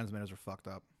neurotransmitters are fucked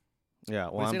up. yeah.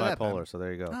 What Well, do I'm you say to that, Ben? bipolar, so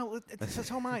there you go. No,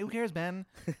 so am I. Who cares, Ben?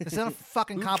 It's not a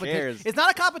fucking Who competition. cares? It's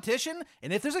not a competition.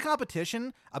 And if there's a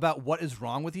competition about what is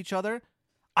wrong with each other,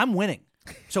 I'm winning.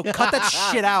 So cut that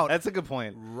shit out That's a good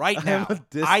point. right I'm now. a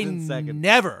distant I second.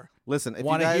 never Listen, if you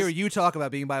want to guys, hear you talk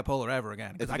about being bipolar ever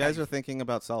again. 'cause if I you got guys are thinking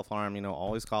about self harm,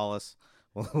 always call us.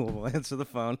 We'll answer the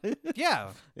phone. yeah.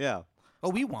 Yeah, Oh,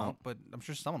 we won't, but I'm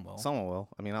sure someone will. someone will.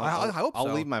 I mean, I hope I'll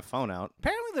so. leave my phone out.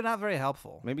 Apparently, they're not very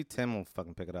helpful. Maybe Tim will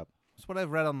fucking pick it up. That's what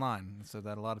I've read online. So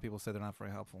that a lot of people say they're not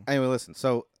very helpful. Anyway, listen.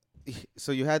 So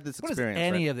you had this What does experience,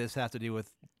 any right? of this have to do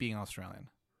with being Australian?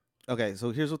 Okay,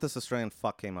 so here's what this Australian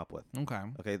fuck came up with. Okay.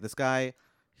 Okay, this guy,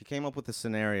 he came up with a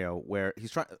scenario where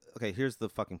he's trying. Okay, here's the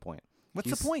fucking point. What's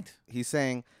He's- the point? He's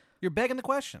saying, You're begging the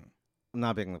question. I'm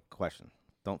not begging the question.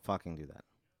 Don't fucking do that.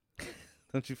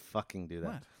 Don't you fucking do that.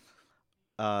 What?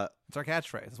 It's our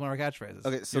catchphrase. It's one of our catchphrases.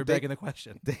 Okay, so you're they- begging the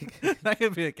question. they- That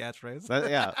could be a catchphrase.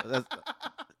 yeah, that's,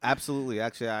 absolutely.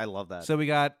 Actually, I love that. So we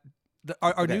got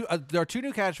our Okay. new. Our two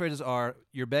new catchphrases are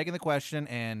 "You're begging the question"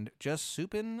 and "Just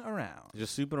souping around."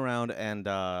 Just souping around, and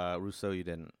Rousseau, you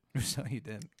didn't. So you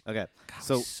did. Okay, God,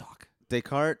 So- we suck.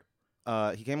 Descartes,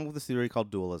 he came up with this theory called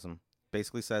dualism.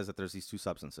 Basically says that there's these two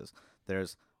substances.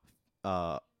 There's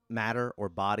matter or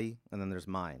body, and then there's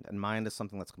mind. And mind is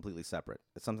something that's completely separate.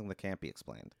 It's something that can't be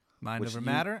explained. Mind which never you-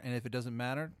 matter, and if it doesn't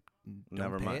matter,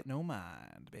 Never don't pay mind. it no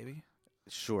mind, baby.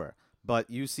 Sure, but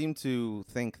you seem to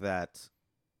think that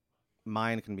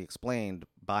mind can be explained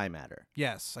by matter.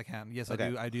 Yes, I can. Yes,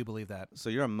 Okay. I do believe that. So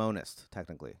you're a monist,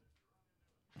 technically.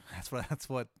 That's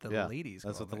what the Yeah, ladies.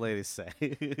 That's call what the me. ladies say.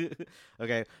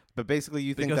 Okay, but basically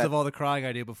you think Because that of all the crying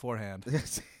I do beforehand.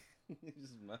 Just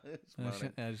I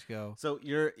moaning. just go. So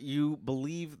you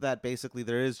believe that basically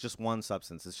there is just one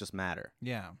substance. It's just matter.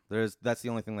 Yeah. That's the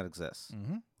only thing that exists.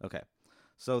 Mm-hmm. Okay.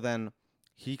 So then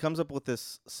he comes up with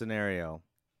this scenario.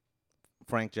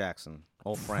 Frank Jackson.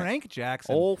 Old Frank. Frank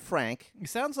Jackson. Old Frank. He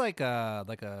sounds like a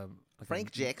Frank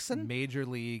a Jackson? major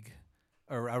league,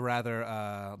 or rather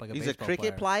like a He's a baseball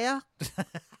cricket player.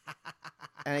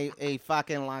 And he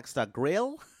fucking likes to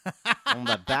grill on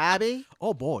the barbie.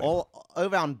 Oh boy. All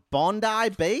over on Bondi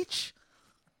Beach.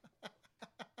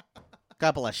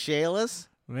 Couple of Sheilas.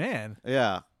 Man,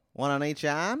 Yeah. One on each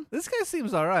arm. this guy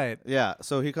seems all right. Yeah.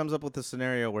 So he comes up with this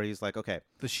scenario where he's like, okay,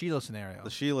 The Sheila scenario. the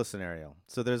Sheila scenario.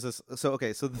 So there's this. So,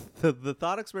 okay. So the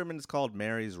thought experiment is called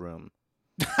Mary's Room.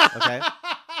 Okay.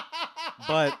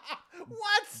 But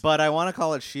what? I want to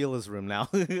call it Sheila's room now.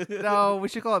 No, we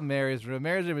should call it Mary's room.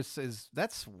 Mary's room is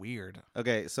that's weird.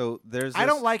 Okay. So there's. I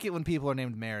don't this- like it when people are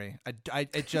named Mary.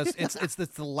 It just it's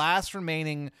the last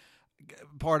remaining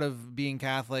part of being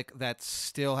Catholic that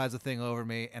still has a thing over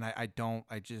me, and I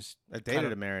just I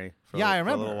dated a Mary. For Yeah, I for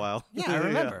remember. a little while. Yeah, I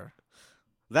remember.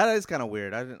 That is kind of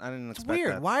weird. I didn't It's expect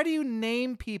weird. that. Why do you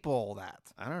name people that?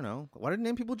 I don't know. Why did you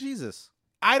name people Jesus?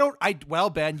 Well,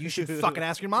 Ben, you should fucking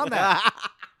ask your mom that.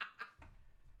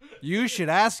 You should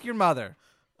ask your mother.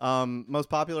 Most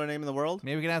popular name in the world?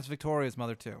 Maybe we can ask Victoria's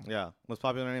mother too. Yeah. Most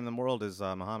popular name in the world is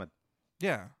Muhammad.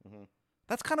 Yeah. Mhm.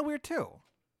 That's kind of weird too.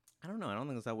 I don't know. I don't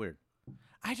think it's that weird.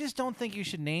 I just don't think you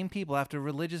should name people after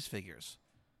religious figures.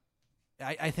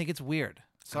 I think it's weird.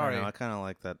 Sorry. I kind of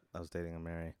like that I was dating a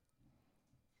Mary.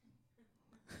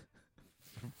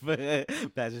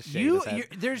 That's just shaking his head.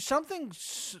 There's something.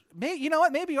 You know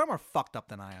what? Maybe you're more fucked up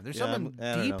than I am. There's Yeah, something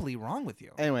I don't know. deeply wrong with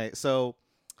you. Anyway, so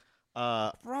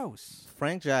Gross.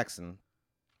 Frank Jackson,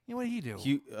 You know, what did he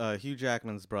do? Hugh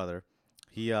Jackman's brother,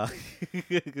 he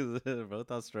because they're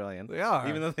both Australian, They are.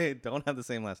 even though they don't have the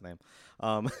same last name.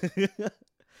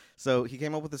 So he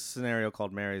came up with this scenario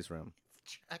called Mary's Room.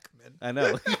 Jackman. I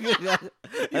know.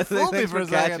 You fooled me Thanks for a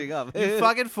catching second. up. You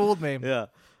fucking fooled me. Yeah.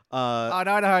 Oh,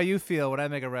 now I know how you feel when I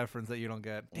make a reference that you don't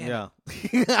get. Damn Yeah.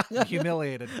 it.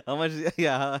 Humiliated. How much?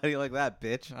 Yeah. How do you like that,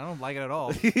 bitch? I don't like it at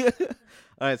all.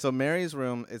 All right. So Mary's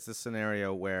Room is the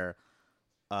scenario where,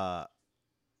 so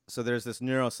there's this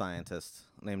neuroscientist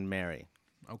named Mary.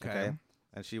 Okay.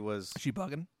 And she was. Is she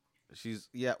bugging? She's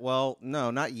yeah. Well,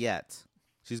 no, not yet.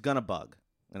 She's gonna bug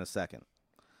in a second,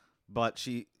 but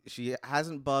she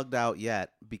hasn't bugged out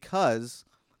yet because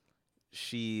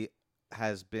she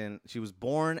was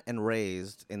born and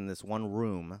raised in this one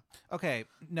room. Okay,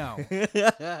 no.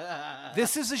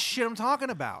 This is the shit I'm talking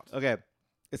about. Okay.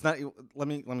 It's not. Let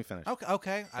me finish.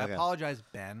 Okay. I Okay. apologize,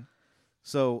 Ben.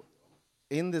 So,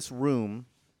 in this room,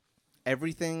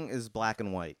 everything is black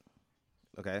and white.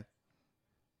 Okay.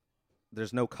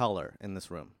 There's no color in this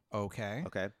room. Okay.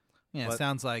 Okay. Yeah, it But-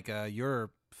 sounds like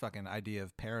your fucking idea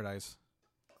of paradise.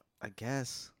 I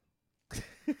guess.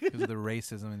 Because of the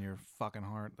racism in your fucking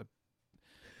heart that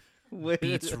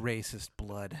beats racist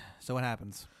blood. So what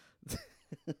happens?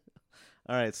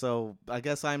 All right. So I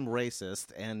guess I'm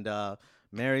racist, and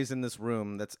Mary's in this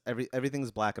room. That's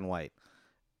everything's black and white.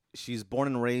 She's born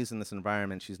and raised in this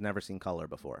environment. She's never seen color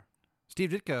before. Steve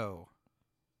Ditko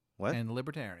What? and the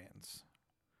libertarians.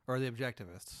 Or the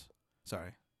objectivists.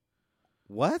 Sorry.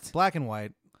 What? Black and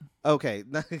white. Okay.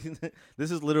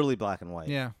 This is literally black and white.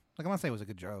 Yeah. Like, I'm not saying it was a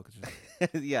good joke.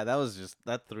 It's just, Yeah,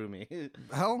 that threw me.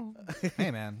 well, hey,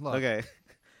 man, look. Okay.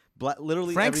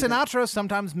 Literally Frank everything- Sinatra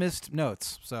sometimes missed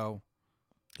notes, so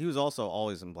He was also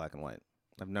always in black and white.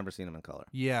 I've never seen him in color.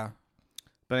 yeah.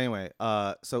 But anyway,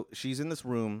 so she's in this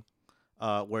room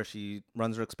where she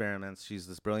runs her experiments. She's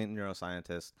this brilliant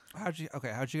neuroscientist. How'd you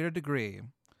get a degree?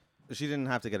 She didn't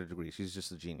have to get a degree. She's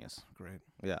just a genius. Great.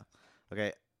 Yeah.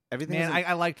 Okay. Everything. Man, is in-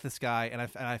 I liked this guy, and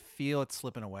I feel it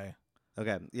slipping away.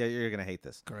 Okay. Yeah, you're gonna hate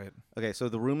this. Great. Okay, so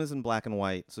the room is in black and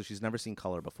white, so she's never seen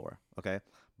color before. Okay,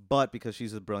 but because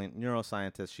she's a brilliant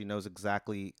neuroscientist, she knows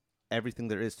exactly everything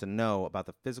there is to know about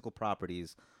the physical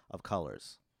properties of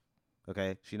colors.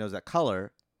 Okay, she knows that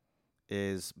color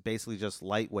is basically just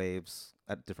light waves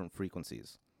at different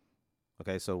frequencies.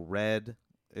 Okay, so red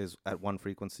is at one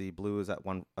frequency, blue is at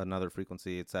another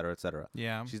frequency, et cetera, et cetera.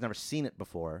 Yeah. She's never seen it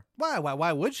before.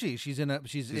 Why would she? She's in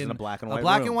a black and white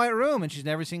black room. and white room, and she's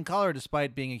never seen color,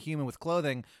 despite being a human with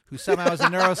clothing who somehow is a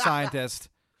neuroscientist.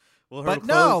 Well,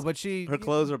 But she her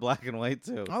clothes are black and white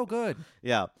too. Oh, good.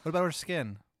 Yeah. What about her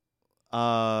skin?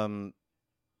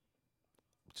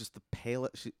 Just the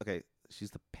palest.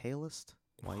 She's the palest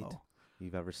white Whoa.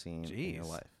 you've ever seen in your Jeez.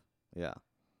 life. Yeah,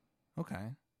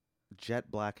 Okay.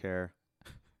 jet black hair.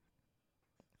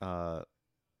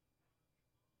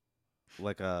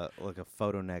 Like a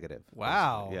photo negative. basically.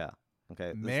 Wow. Yeah. Okay.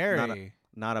 This- Mary.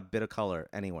 not a bit of color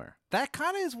anywhere. That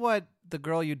kind of is what the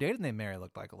girl you dated named Mary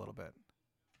looked like a little bit,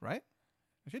 right?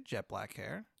 She had jet black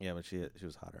hair. Yeah, but she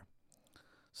was hotter.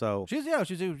 So She's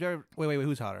wait.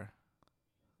 Who's hotter?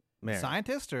 Mary.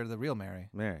 Scientist or the real Mary?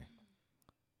 Mary.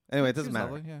 Anyway, it She doesn't was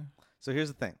matter. lovely, yeah. So here's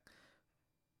the thing.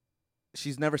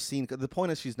 She's never seen. The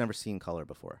point is, she's never seen color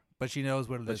before, But she knows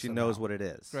what it is. but she somehow. knows what it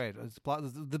is. Great.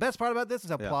 The best part about this is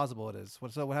how Yeah. plausible it is.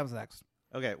 So what happens next?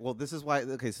 Okay, well, this is why.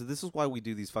 Okay, so this is why we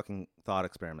do these fucking thought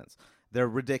experiments. They're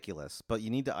ridiculous, but you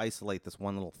need to isolate this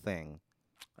one little thing.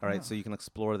 All right, Oh. so you can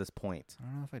explore this point. I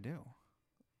don't know if I do.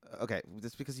 Okay,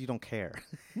 just because you don't care.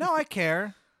 No, I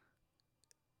care.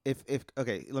 if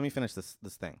okay, let me finish this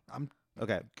thing. I'm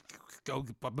Okay, go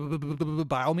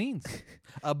by all means.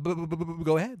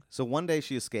 Go ahead. so one day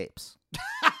she escapes.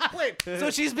 Wait.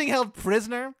 So she's being held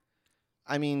prisoner?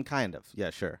 I mean, kind of.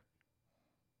 Yeah, sure.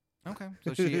 Okay.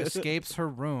 So she escapes her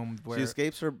room where She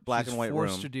escapes her black she's and white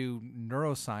forced room. to do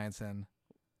neuroscience in.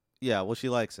 Yeah, well, she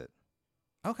likes it.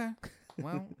 Okay.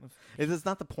 Well, It's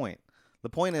not the point. The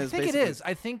point I is think it basically- is.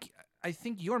 I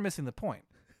think you're missing the point.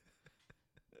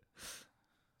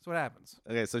 That's what happens.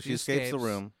 Okay, so She she escapes the escapes.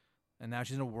 room. And now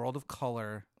she's in a world of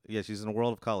color. Yeah, she's in a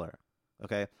world of color.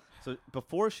 Okay, so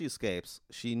before she escapes,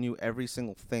 she knew every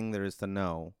single thing there is to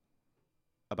know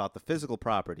about the physical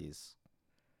properties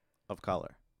of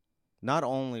color. Not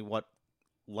only what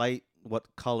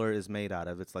color is made out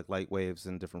of, it's like light waves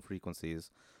and different frequencies,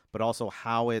 but also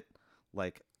how it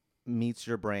like meets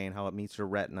your brain, how it meets your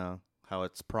retina, how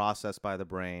it's processed by the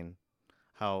brain,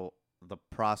 how the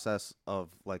process of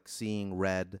like seeing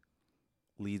red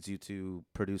leads you to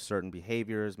produce certain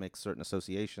behaviors, make certain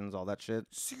associations, all that shit.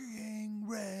 Seeing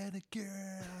red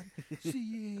again.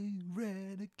 Seeing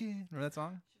red again. Remember that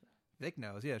song? Vic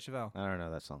knows. Yeah, Chevelle. I don't know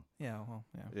that song. Yeah, well,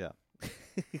 yeah.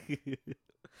 Yeah.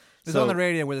 It's on the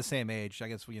radio. We're the same age. I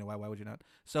guess, why would you not?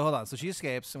 So hold on. So she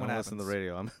escapes, and I what don't happens? listen to the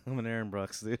radio. I'm an Aaron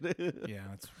Brooks, dude. Yeah,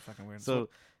 it's fucking weird. So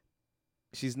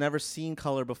she's never seen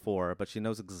color before, but she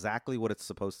knows exactly what it's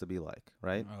supposed to be like,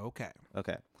 right? Okay.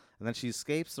 Okay. And then she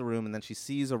escapes the room, and then she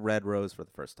sees a red rose for the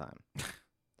first time.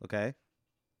 Okay?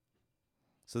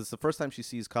 So this is the first time she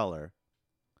sees color.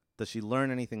 Does she learn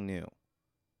anything new?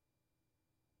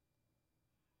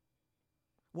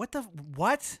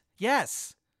 What?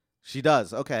 Yes. She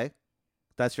does. Okay.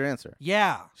 That's your answer.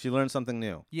 Yeah. She learned something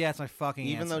new. Yeah, it's my fucking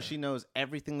Even answer. though she knows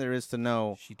everything there is to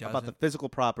know She about the doesn't. physical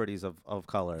properties of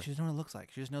color. She doesn't know what it looks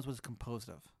like. She just knows what it's composed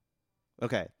of.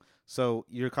 Okay, so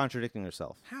you're contradicting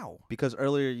yourself. How? Because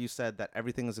earlier you said that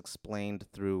everything is explained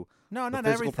through No, the not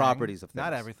physical everything. properties of things.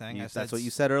 Not everything. That's what you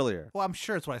said earlier. Well, I'm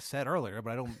sure it's what I said earlier,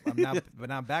 but now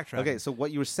I'm backtracking. Okay, so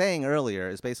what you were saying earlier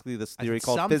is basically this I theory said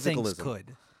called some physicalism. things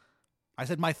could. I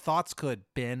said my thoughts could,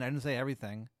 Ben. I didn't say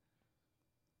everything.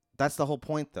 That's the whole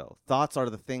point, though. Thoughts are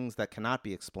the things that cannot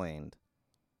be explained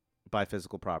by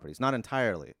physical properties. Not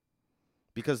entirely.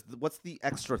 Because what's the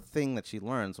extra thing that she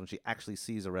learns when she actually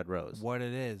sees a red rose? What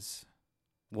it is.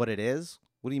 What it is?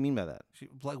 What do you mean by that?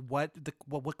 Like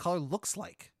what color looks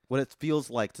like. What it feels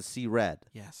like to see red.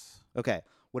 Yes. Okay.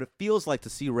 What it feels like to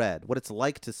see red, what it's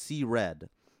like to see red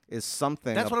is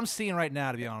something... That's what I'm seeing right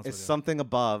now, to be honest Is with you.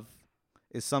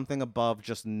 something above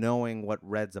just knowing what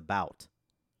red's about.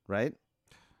 Right?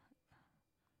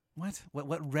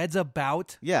 What red's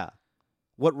about? Yeah.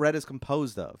 What red is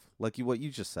composed of. Like what you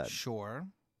just said. Sure.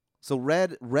 So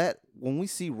red, when we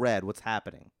see red, what's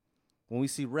happening? When we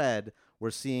see red, we're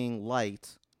seeing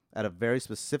light at a very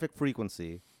specific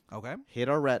frequency Okay. hit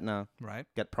our retina, Right.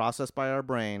 get processed by our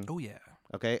brain, Oh yeah.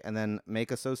 okay, and then make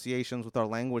associations with our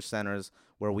language centers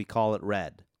where we call it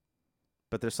red.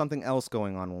 But there's something else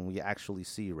going on when we actually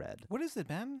see red. What is it,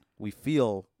 Ben? We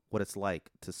feel what it's like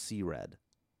to see red,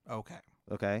 Okay.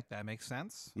 okay? That makes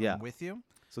sense. Yeah. I'm with you.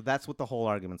 So that's what the whole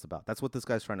argument's about. That's what this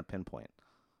guy's trying to pinpoint.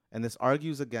 And this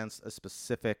argues against a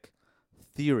specific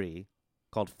theory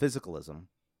called physicalism,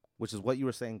 which is what you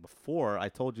were saying before I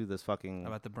told you this fucking...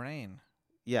 About the brain.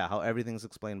 Yeah, how everything's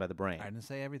explained by the brain. I didn't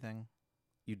say everything.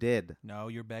 You did. No,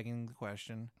 you're begging the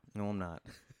question. No, I'm not.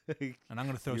 And I'm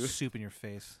going to throw You- soup in your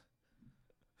face.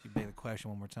 If you beg the question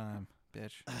one more time,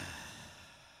 bitch.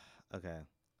 Okay.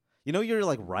 You know you're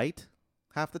like right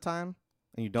half the time,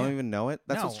 and you don't Yeah. even know it?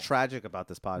 That's what's No. tragic about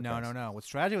this podcast. No. What's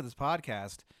tragic with this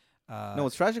podcast... No,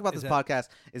 what's tragic about is this that- podcast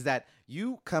is that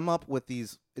you come up with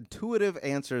these intuitive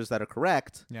answers that are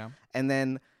correct, Yeah. and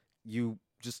then you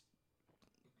just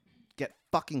get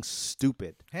fucking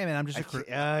stupid. Hey man, I'm just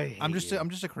I'm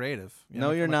just a creative. You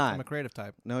No, you're not. I'm a creative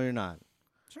type. No, you're not.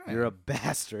 Sure. You're a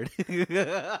bastard.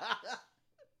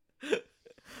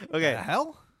 Okay, The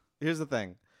hell? here's the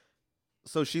thing.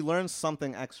 So she learns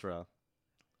something extra.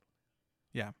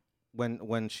 Yeah.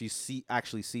 When she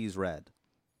actually sees red.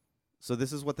 So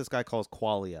this is what this guy calls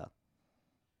qualia.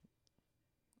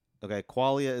 Okay,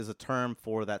 qualia is a term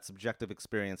for that subjective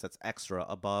experience that's extra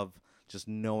above just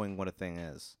knowing what a thing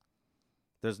is.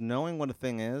 There's knowing what a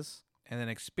thing is, And then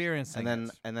experiencing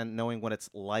and then knowing what it's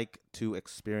like to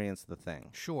experience the thing.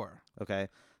 Sure. Okay,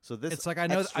 so this It's like I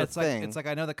know extra thing, it's like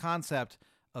I know the concept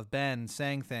of Ben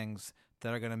saying things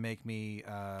that are going to make me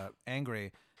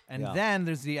angry. And Yeah. then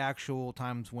there's the actual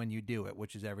times when you do it,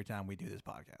 which is every time we do this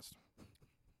podcast.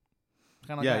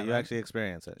 Kind of like yeah, that, you right? actually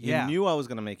experience it. Yeah. You knew I was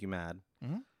gonna make you mad.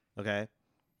 Mhm. Okay,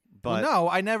 Well, but no,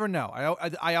 I never know.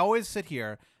 I always sit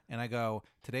here and I go,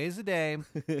 today's the day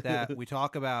that we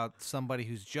talk about somebody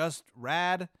who's just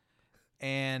rad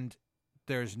and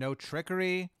there's no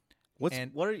trickery. what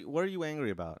and- are you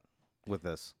angry about with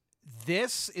this?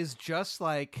 This is just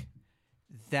like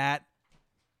that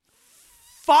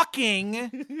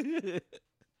fucking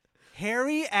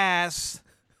hairy ass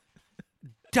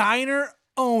diner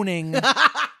owning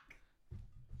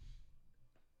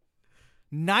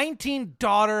 19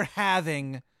 daughter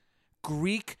having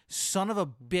Greek son of a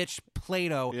bitch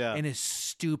Plato Yeah. in his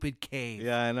stupid cave.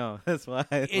 Yeah, I know. That's why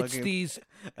It's these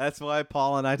That's why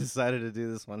Paul and I decided to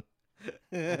do this one.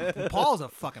 Paul's a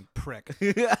fucking prick.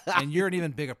 And you're an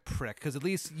even bigger prick because at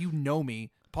least you know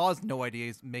me. Paul has no idea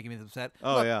he's making me upset.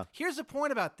 Oh, Look, yeah. Here's the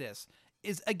point about this: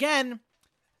 is again,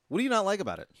 What do you not like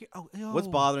about it? What's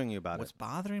bothering you about What's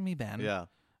bothering me, Ben? it?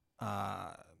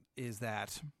 Yeah. Is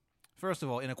that first of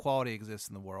all, inequality exists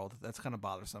in the world. That's kind of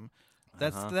bothersome.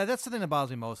 That's Uh-huh. that's the thing that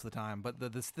bothers me most of the time. But the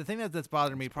thing that's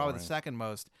bothering me probably the boring. second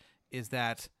most is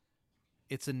that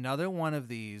it's another one of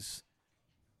these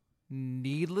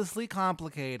needlessly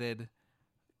complicated,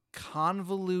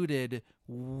 convoluted,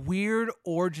 weird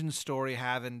origin story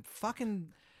having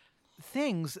fucking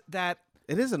things that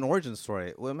It is an origin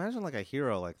story. Well, imagine like a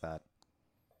hero like that.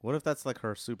 What if that's like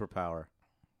her superpower?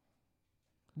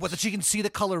 that she can see the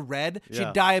color red, Yeah.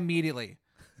 she'd die immediately.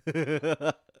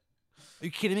 Are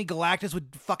you kidding me? Galactus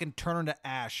would fucking turn her into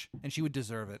ash, and she would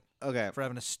deserve it Okay. for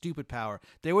having a stupid power.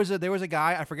 There was a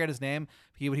guy, I forget his name.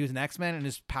 He was an X-Men, and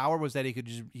his power was that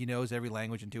he knows every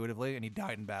language intuitively, and he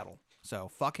died in battle. So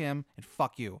fuck him and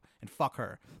fuck you and fuck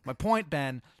her. My point,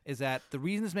 Ben, is that the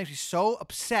reason this makes me so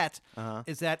upset Uh-huh.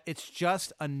 is that it's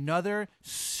just another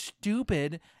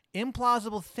stupid,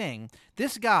 implausible thing.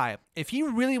 This guy, if he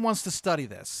really wants to study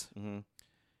this,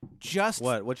 just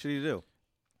What should you do?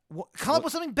 come up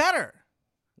with something better.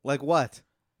 Like what?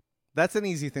 That's an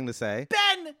easy thing to say.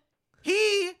 Ben,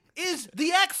 he is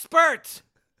the expert.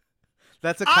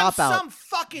 That's a I'm cop-out. some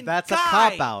fucking That's a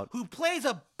guy cop-out. who plays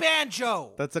a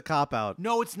banjo. That's a cop-out.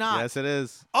 No, it's not. Yes, it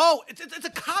is. Oh, it's a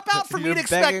cop-out for me to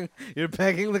expect. You're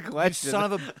begging the You question.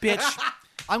 son of a bitch.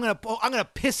 I'm gonna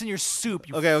piss in your soup.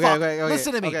 You Okay, fuck. okay.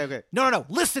 Listen to me. Okay. No.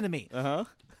 Listen to me. Uh-huh.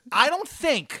 I don't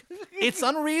think it's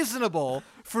unreasonable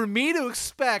for me to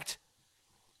expect.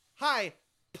 Hi,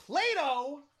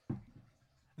 Plato,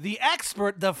 the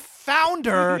expert, the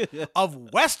founder of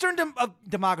Western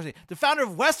democracy, the founder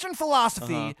of Western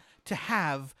philosophy, to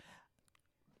have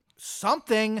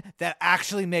something that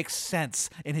actually makes sense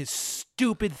in his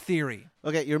stupid theory.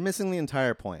 Okay, you're missing the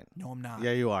entire point. No, I'm not.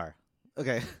 Yeah, you are.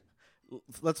 Okay.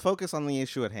 Let's focus on the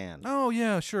issue at hand. Oh,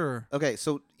 yeah, sure. Okay,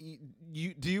 so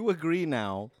do you agree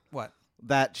now What?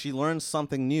 that she learns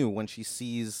something new when she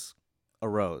sees a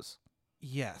rose?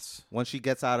 Yes. When she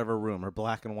gets out of her room, her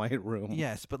black and white room.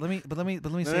 Yes, but let me say No,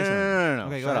 something. no.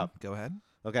 Okay, Shut go up. ahead. Go ahead.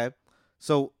 Okay.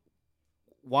 So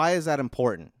why is that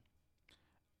important?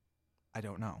 I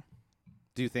don't know.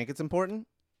 Do you think it's important?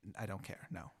 I don't care.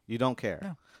 No. You don't care.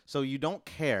 No. So you don't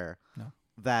care No.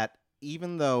 that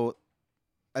even though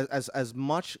as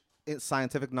much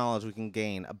scientific knowledge we can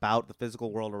gain about the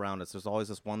physical world around us, there's always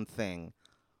this one thing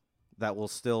that we'll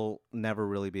still never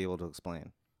really be able to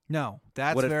explain. No,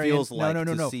 that's what it very feels like no.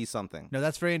 to see something. No,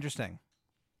 that's very interesting.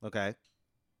 Okay.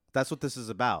 That's what this is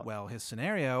about. Well, his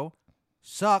scenario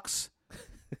sucks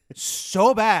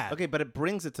so bad. Okay, but it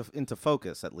brings it into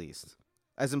focus at least.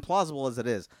 As implausible as it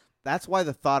is. That's why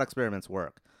the thought experiments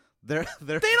work. They don't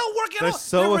work at they're all.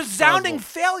 so They're resounding implausible.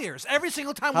 failures every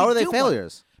single time How we are they do one.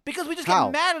 failures? Because we just How?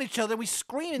 get mad at each other, we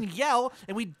scream and yell,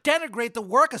 and we denigrate the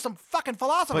work of some fucking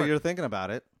philosopher. But you're thinking about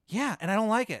it. Yeah, and I don't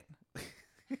like it.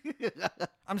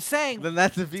 I'm saying Then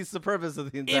that defeats the purpose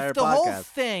of the entire if the podcast. whole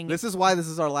thing This is why this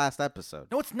is our last episode.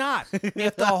 No, it's not.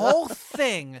 If the whole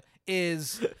thing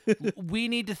is we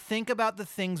need to think about the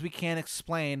things we can't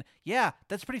explain, yeah,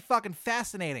 that's pretty fucking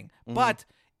fascinating. But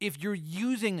if you're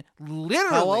using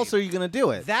literally How else are you going to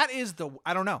do it? that is the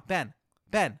I don't know. Ben.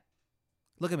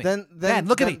 Look at me. Then Ben,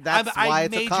 look at then me. That's I why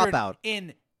it's a majored cop-out.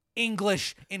 in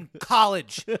English in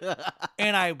college,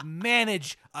 and I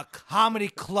manage a comedy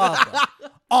club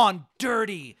on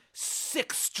dirty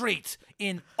 6th Street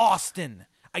in Austin.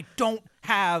 I don't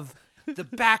have the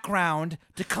background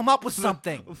to come up with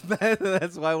something.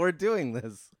 That's why we're doing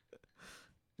this.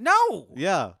 No.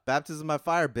 Yeah, baptism by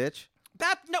fire, bitch.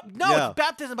 No, Yeah. it's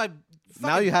baptism by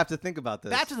Now you have to think about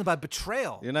this. baptism by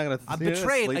betrayal. You're not going to I'm sleep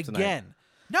betrayed tonight. again.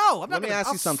 No, I'm not Let me gonna, ask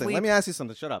I'll you something. sleep. Let me ask you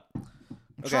something. Shut up.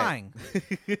 I'm trying.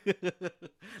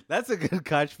 That's a good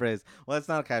catchphrase. Well, it's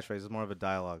not a catchphrase. It's more of a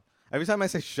dialogue. Every time I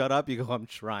say "shut up," you go, "I'm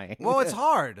trying." Well, it's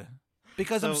hard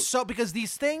because So- because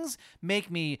these things make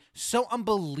me so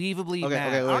unbelievably Okay, mad.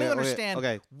 okay, I don't okay, even okay, understand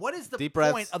okay. what is the Deep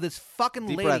point breaths. of this fucking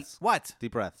Deep lady. breaths. What?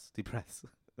 Deep breaths. Deep breaths.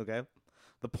 Okay.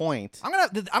 The point. I'm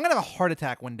gonna have a heart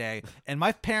attack one day, and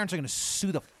my parents are gonna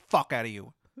sue the fuck out of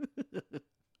you,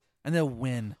 and they'll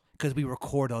win because we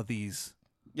record all these.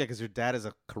 Yeah, because your dad is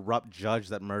a corrupt judge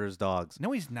that murders dogs.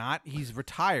 No, he's not. He's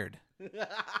retired.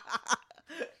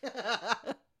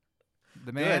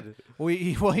 The man. Good.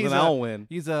 Well, he's Then I'll win.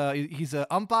 He's a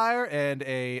umpire and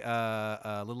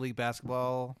a little league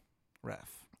basketball ref.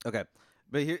 Okay,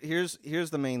 but here's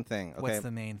the main thing. Okay. What's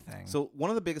the main thing? So one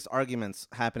of the biggest arguments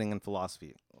happening in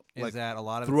philosophy, is like that a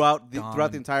lot of throughout it's the dumb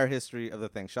throughout the and- entire history of the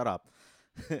thing, shut up,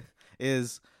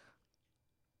 is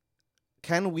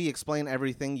can we explain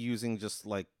everything using just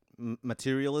like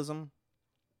materialism?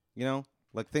 You know,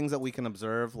 like things that we can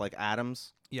observe, like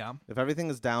atoms. Yeah. If everything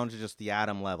is down to just the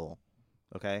atom level,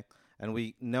 okay, and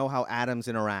we know how atoms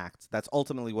interact, that's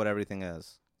ultimately what everything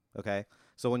is, okay?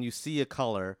 So when you see a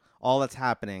color, all that's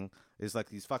happening is like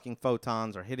these fucking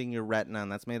photons are hitting your retina,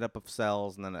 and that's made up of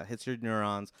cells, and then it hits your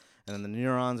neurons, and then the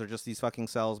neurons are just these fucking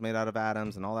cells made out of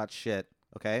atoms and all that shit,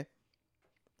 okay?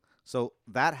 So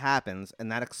that happens, and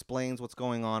that explains what's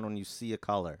going on when you see a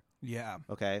color, Yeah.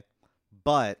 okay?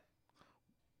 But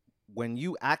when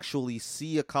you actually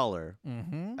see a color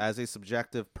Mm-hmm. as a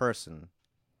subjective person,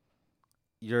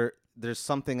 there's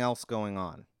something else going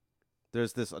on.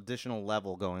 There's this additional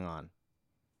level going on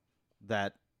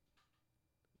that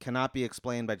cannot be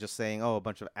explained by just saying, oh, a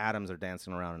bunch of atoms are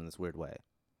dancing around in this weird way.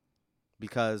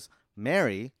 Because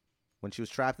Mary, when she was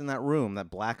trapped in that room, that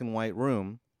black and white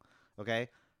room, okay,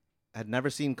 had never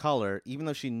seen color, even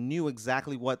though she knew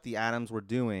exactly what the atoms were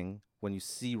doing when you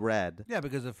see red. Yeah,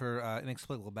 because of her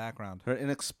inexplicable background. Her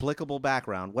inexplicable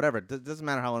background, whatever. Doesn't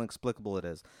matter how inexplicable it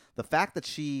is. The fact that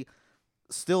she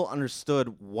still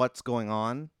understood what's going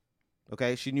on.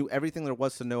 Okay, she knew everything there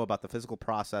was to know about the physical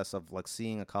process of like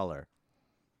seeing a color,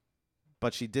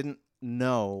 but she didn't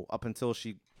know up until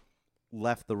she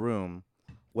left the room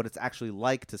what it's actually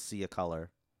like to see a color.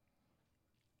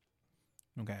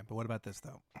 Okay, but what about this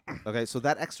though? Okay, so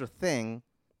that extra thing,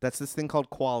 that's this thing called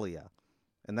qualia,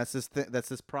 and that's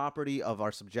this property of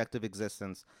our subjective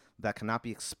existence that cannot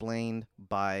be explained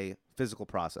by physical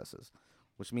processes,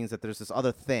 which means that there's this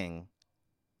other thing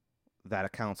that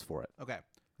accounts for it. Okay.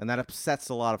 And that upsets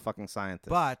a lot of fucking scientists.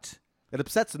 But it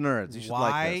upsets nerds. You should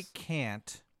like why this.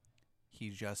 can't he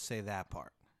just say that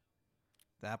part?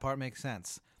 That part makes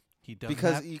sense. He doesn't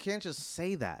Because have- you can't just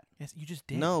say that. Yes, you just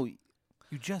did. No. You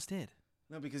just did.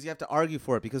 No, because you have to argue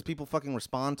for it because people fucking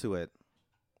respond to it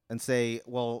and say,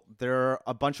 well, there are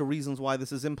a bunch of reasons why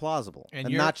this is implausible. And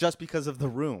not just because of the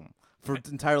room. For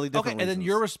entirely different reasons. And then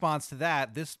your response to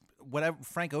that, this whatever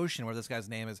Frank Ocean, whatever this guy's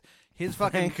name is, his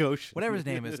fucking Frank Ocean. whatever his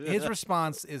name is, his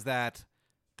response is that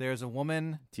there's a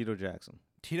woman, Tito Jackson.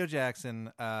 Tito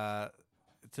Jackson.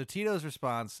 So Tito's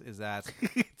response is that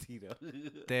Tito.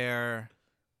 there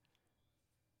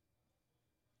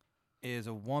is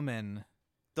a woman.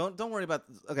 Don't worry about.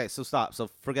 Okay, so stop. So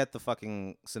forget the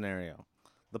fucking scenario.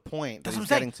 The point That's that what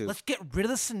he's I'm getting saying. to. Let's get rid of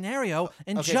the scenario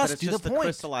and Okay, just but it's do just the to point.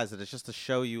 crystallize it. It's just to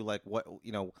show you like what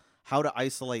how to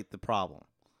isolate the problem.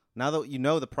 Now that you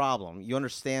know the problem, you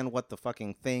understand what the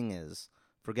fucking thing is.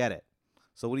 Forget it.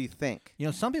 So what do you think?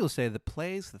 Some people say the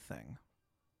play's the thing.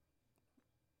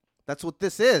 That's what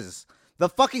this is. The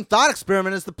fucking thought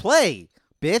experiment is the play,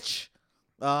 bitch.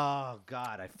 Oh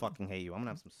God, I fucking hate you. I'm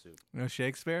gonna have some soup.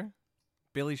 Shakespeare,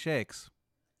 Billy Shakes.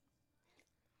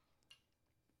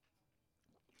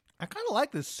 I kind of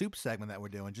like this soup segment that we're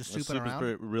doing. Just The souping soup around.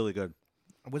 is really good.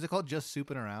 What's it called? Just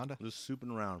souping around. Just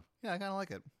souping around. Yeah, I kind of like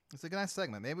it. It's a nice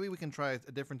segment. Maybe we can try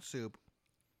a different soup.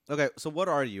 Okay, so what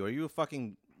are you? Are you a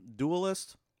fucking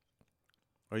dualist?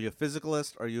 Are you a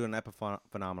physicalist? Or are you an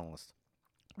epiphenomenalist?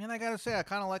 Man, I gotta say, I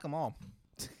kind of like them all.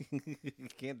 You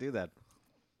can't do that.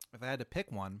 If I had to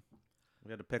pick one, We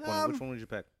had to pick one. Which one would you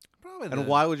pick? probably And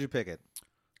why would you pick it?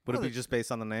 Would it Well, be just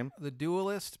based on the name? the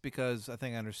dualist, because I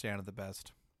think I understand it the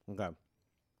best. Okay.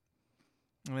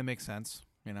 And it makes sense,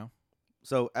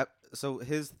 So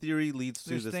his theory leads to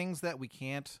There's this. things that we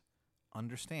can't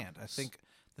understand. I think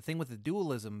the thing with the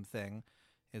dualism thing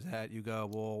is that you go,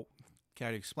 well,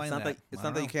 can you explain It's not that? it's I not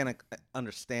don't that you know. can't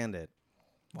understand it.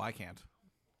 Well, I can't.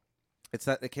 It's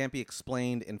that it can't be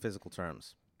explained in physical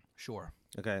terms. Sure.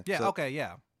 Okay. Yeah. So, Okay.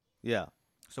 Yeah. Yeah.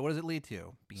 So what does it lead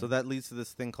to? So that leads to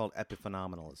this thing called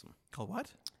epiphenomenalism. Called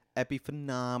what?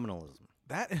 Epiphenomenalism.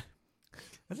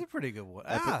 That's a pretty good one.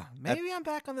 Epi- Maybe I'm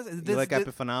back on this. You like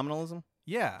epiphenomenalism?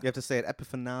 Yeah. You have to say it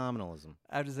epiphenomenalism.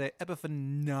 I have to say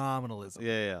epiphenomenalism.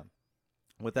 Yeah.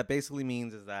 What that basically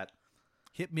means is that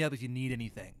Hit me up if you need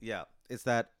anything. it's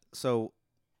that so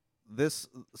the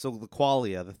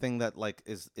qualia, the thing that like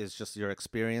is just your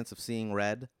experience of seeing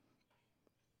red,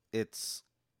 it's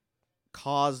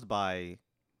caused by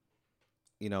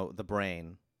the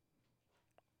brain,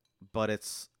 but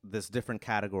it's this different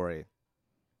category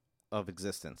of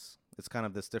existence. It's kind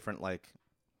of this different like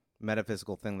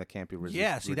metaphysical thing that can't be reduced.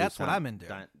 Yeah, see, that's what I'm into.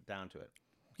 Down to it.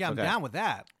 Yeah, I'm Okay. down with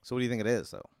that. So what do you think it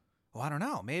is, though? Well, I don't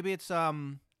know. Maybe it's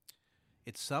some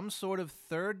sort of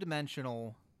third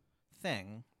dimensional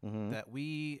thing Mm-hmm. that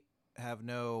we have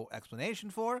no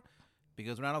explanation for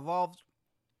because we're not evolved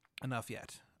enough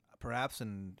yet. Perhaps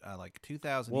in like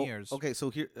 2,000 years. Okay,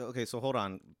 so hold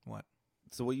on. What?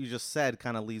 So what you just said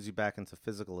kind of leads you back into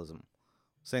physicalism,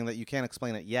 saying that you can't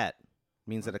explain it yet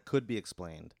means that it could be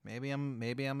explained. Maybe I'm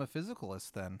a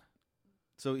physicalist then.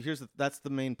 So that's the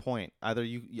main point. Either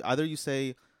you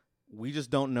say we just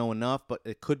don't know enough, but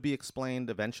it could be explained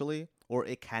eventually, or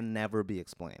it can never be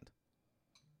explained.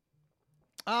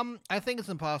 I think it's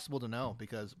impossible to know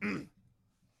because.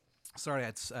 Sorry, I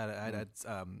had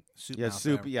soup. Yeah, mouth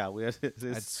soup. there. Yeah, we had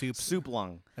Had soup. soup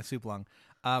lung. A soup lung.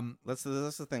 That's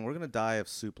the thing. We're gonna die of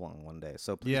soup lung one day.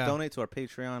 So please Yeah. donate to our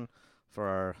Patreon for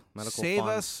our medical Save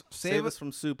funds. us- Save save us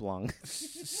from soup lung.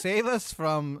 Save us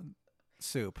from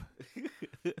soup.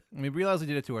 We realize we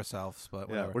did it to ourselves, but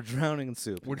Yeah, whatever. we're drowning in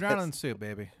soup. We're drowning in soup,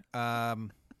 baby. What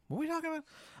were we talking about?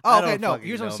 I Oh, okay. don't No, fucking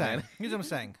here's what I'm know, saying. man. Here's what I'm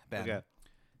saying, Ben. Okay.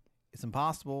 It's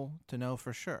impossible to know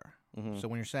for sure. Mhm. So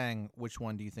when you're saying which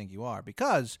one do you think you are?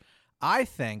 Because I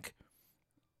think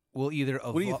we'll either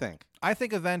evolve. What do you think? I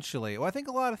think eventually. Well, I think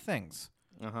a lot of things.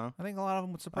 Uh-huh. I think a lot of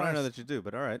them would I surprise. don't know that you do,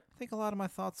 but all right. I think a lot of my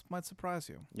thoughts might surprise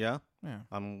you. Yeah, Yeah.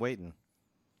 I'm waiting.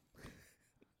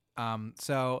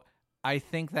 So I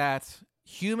think that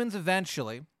humans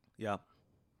eventually Yeah.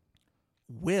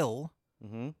 will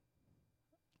Mm-hmm.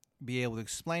 be able to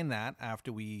explain that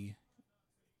after we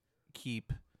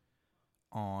keep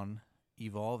on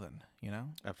evolving, you know?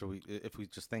 If we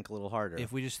just think a little harder.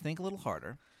 If we just think a little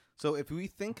harder So if we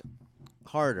think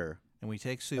harder, and we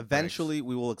take soup eventually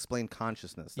we will explain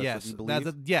consciousness. That's yes, what you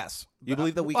believe? yes. You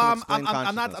believe that we can explain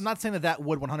consciousness? I'm not saying that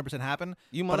would 100% happen.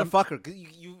 You but I'm-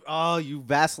 motherfucker! You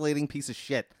vacillating piece of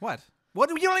shit. What? What?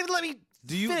 You don't even let me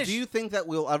finish. Do you think that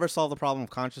we'll ever solve the problem of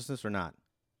consciousness or not?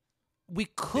 We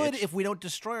could Bitch. if we don't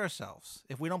destroy ourselves.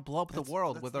 If we don't blow up the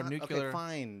world That's with our not- nuclear. Okay,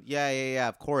 fine. Yeah.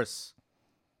 Of course.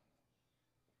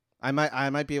 I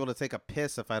might be able to take a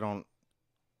piss if I don't,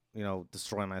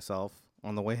 destroy myself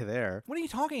on the way there. What are you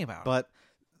talking about? But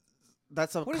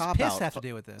that's a what does cop piss out. have to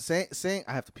do with this? Saying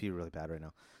I have to pee really bad right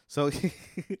now. So You didn't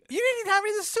even have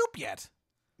any of the soup yet.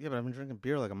 yeah, but I've been drinking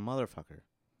beer like a motherfucker.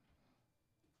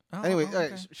 Oh, Anyway, oh,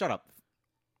 okay. shut up.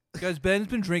 Guys, Ben's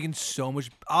been drinking so much.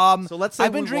 So let's say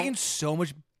I've been we drinking won't- so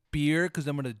much beer because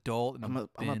I'm an adult and I'm a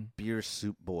thin. beer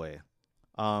soup boy.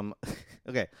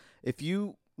 Okay.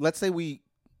 Let's say we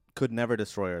could never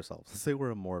destroy ourselves. Let's say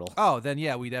we're immortal. Oh, then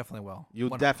yeah, we definitely will. You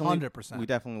 100%. definitely, we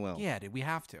definitely will. Yeah, dude, we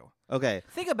have to. Okay.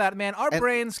 Think about it, man. Our And-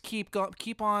 brains keep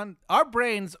on. Our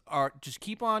brains are just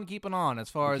keep on keeping on as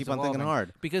far as Keep on thinking evolving.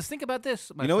 hard. Because think about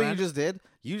this, my You know what you friend. just did?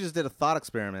 You just did a thought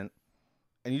experiment,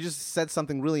 and you just said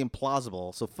something really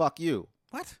implausible. So fuck you.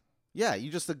 What? Yeah,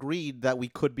 you just agreed that we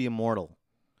could be immortal.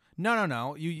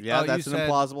 No. Yeah, that's you an said,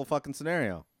 implausible fucking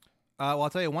scenario. Well, I'll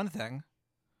tell you one thing.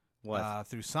 What?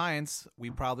 Through science, we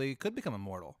probably could become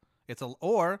immortal.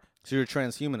 Or So you're a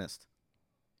transhumanist.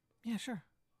 yeah, sure.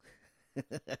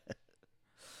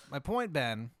 My point,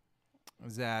 Ben,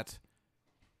 is that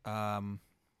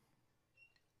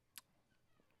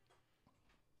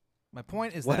my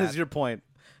point is What that is your point?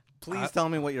 Please tell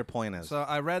me what your point is. so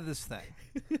I read this thing.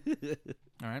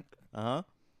 All right. Uh-huh.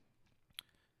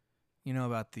 You know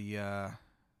about the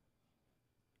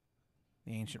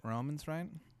ancient Romans, right?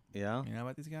 Yeah. You know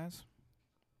about these guys?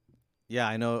 Yeah,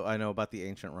 I know about the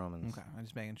ancient Romans. Okay, I'm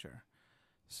just making sure.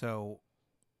 So,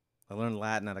 I learned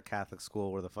Latin at a Catholic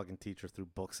school where the fucking teacher threw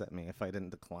books at me if I didn't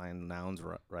decline nouns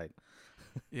right.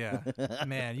 yeah,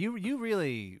 man, you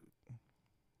really,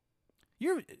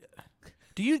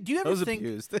 do you I ever was think?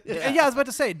 abused. Yeah, I was about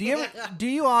to say, do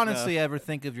you honestly ever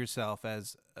think of yourself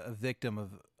as a victim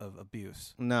of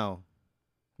abuse? No.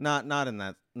 Not in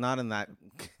that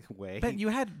way. But you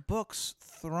had books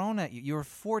thrown at you. You were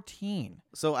 14.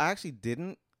 So I actually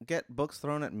didn't get books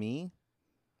thrown at me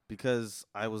because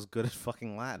I was good at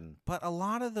fucking Latin. But a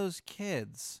lot of those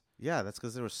kids, Yeah, that's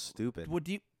because they were stupid.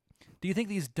 do you think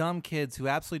these dumb kids who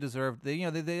absolutely deserved, they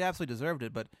absolutely deserved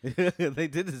it, but They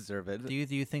did deserve it. do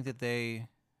you think that they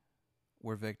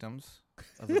were victims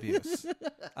of abuse?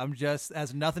 I'm just,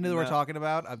 has nothing to do with what we're No. talking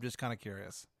about. I'm just kind of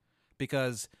curious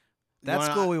because You that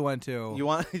wanna- school we went to,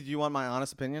 You want my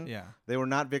honest opinion? yeah, They were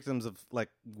not victims of like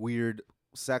weird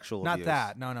sexual not abuse.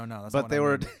 that. No. That's not But what they I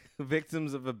were mean.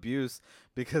 victims of abuse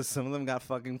because some of them got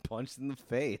fucking punched in the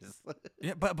face.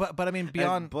 Yeah, but I mean Had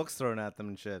beyond. books thrown at them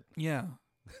and shit. Yeah,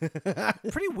 I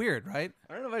pretty weird, right?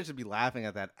 don't know if I should be laughing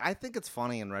at that. I think it's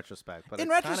funny in retrospect, but In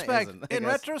it kinda retrospect, isn't, I in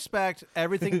guess. retrospect,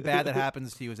 everything bad that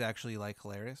happens to you is actually like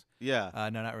hilarious. Yeah.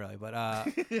 No, not really, but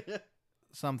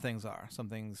some things are. Some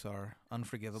things are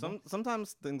unforgivable.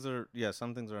 Sometimes things are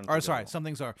some things are Or sorry, unforgivable. some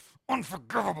things are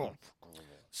unforgivable.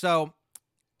 So,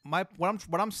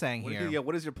 what I'm saying What, here.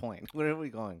 what is your point? Where are we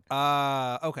going?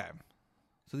 Okay.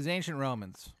 So these ancient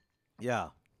Romans, Yeah.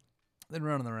 they're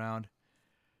running around.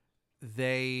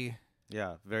 They,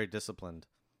 Yeah, very disciplined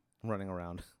running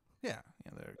around.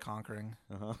 they're conquering.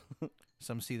 Uh-huh.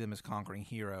 Some see them as conquering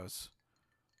heroes.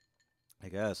 I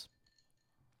guess.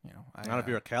 You know, Not if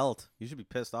you're a Celt. You should be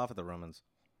pissed off at the Romans.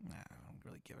 Nah, I don't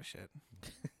really give a shit.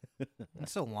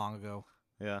 It's so long ago,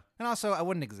 Yeah, and also I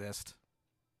wouldn't exist.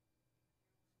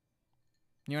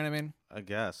 You know what I mean? I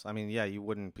guess. I mean, yeah, you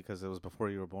wouldn't because it was before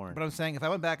you were born. But I'm saying if I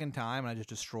went back in time and I just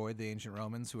destroyed the ancient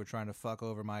Romans who were trying to fuck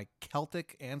over my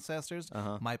Celtic ancestors,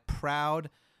 Uh-huh. my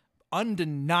proud,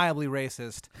 undeniably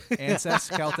racist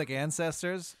Celtic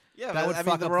ancestors. Yeah, that would I mean,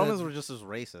 fuck the up Romans were just as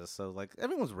racist. So, like,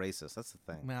 everyone's racist. That's the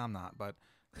I thing. mean, I'm not, but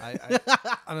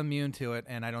I'm immune to it,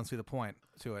 and I don't see the point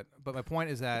to it. But my point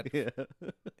is that Yeah.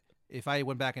 if I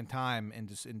went back in time and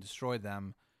destroyed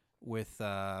them with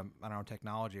I don't know,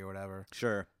 technology or whatever,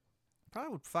 Sure.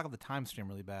 probably would fuck up the time stream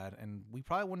really bad, and we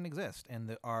probably wouldn't exist.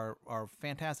 And our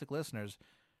fantastic listeners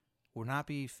would not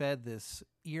be fed this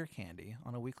ear candy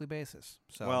on a weekly basis.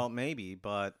 So, Well, maybe,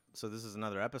 but so this is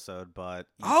another episode. But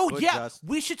you oh could yeah, just,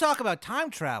 we should talk about time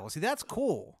travel. See, that's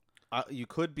cool. you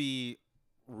could be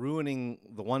ruining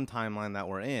the one timeline that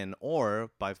we're in,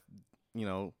 or by,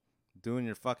 doing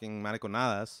your fucking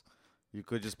mariconadas, you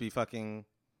could just be fucking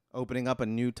opening up a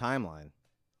new timeline.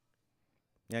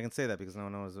 Yeah, I can say that because no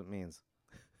one knows what it means.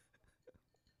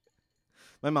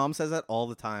 My mom says that all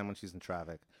the time when she's in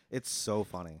traffic. It's so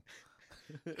funny.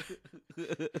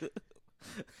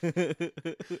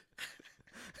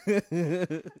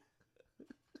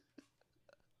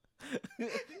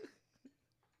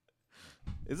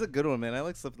 It's a good one, man. I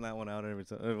like slipping that one out every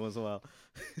once in a while.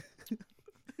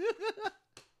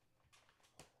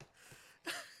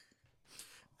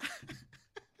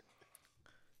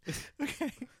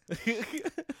 Okay.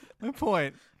 My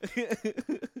point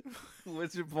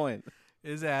What's your point?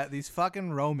 is that these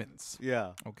fucking Romans,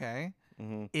 Yeah. okay?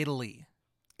 Mm-hmm. Italy.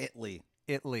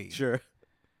 Italy. Sure.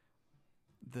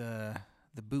 The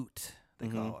boot, they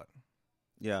call it.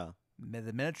 Yeah.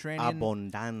 The Mediterranean.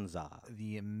 Abondanza.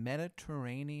 The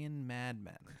Mediterranean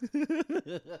madmen.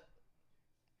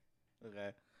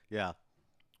 Okay. Yeah.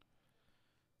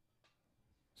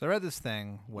 So I read this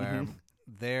thing where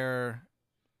they're,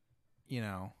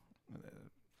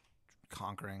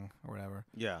 conquering or whatever,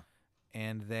 Yeah.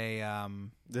 and they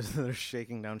They're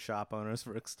shaking down shop owners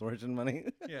for extortion money.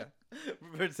 Yeah.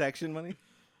 Protection money.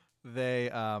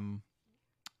 They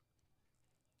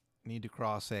need to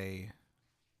cross a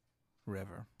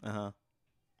river, Uh-huh.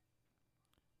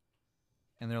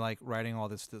 and they're like writing all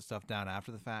this stuff down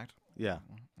after the fact. Yeah.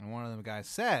 And one of them guys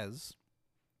says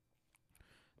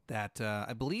that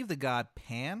I believe the god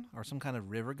Pan or some kind of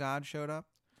river god showed up.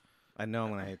 I know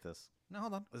I'm gonna hate this. No,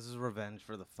 hold on. This is revenge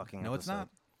for the fucking No, it's episode.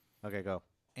 not. Okay, go.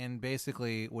 And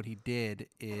basically, what he did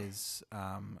is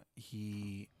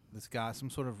this guy, some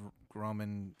sort of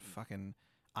Roman fucking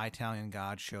Italian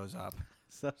god, shows up.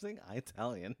 Stop saying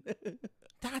Italian.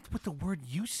 That's what the word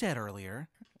you said earlier.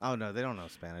 Oh, no, they don't know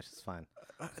Spanish. It's fine.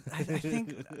 I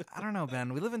think I don't know,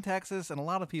 Ben. We live in Texas, and a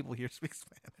lot of people here speak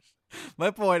Spanish.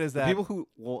 My point is that People who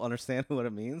will understand what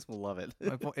it means will love it.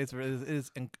 my point, it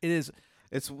is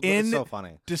It's In- so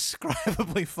funny.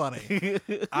 indescribably funny.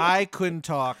 I couldn't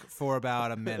talk for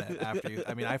about a minute after you.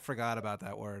 I mean, I forgot about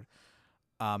that word.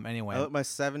 Anyway, My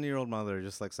 7-year-old mother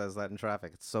just like says that in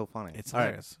traffic. It's so funny. It's All right,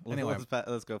 hilarious. Anyway.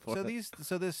 let's go for it.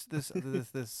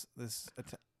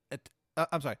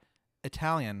 I'm sorry,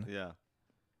 Italian Yeah.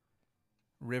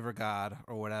 river god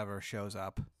or whatever shows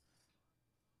up.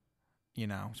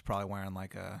 He's probably wearing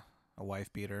like a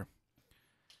wife beater.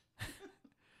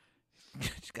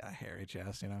 She's got a hairy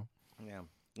chest, Yeah.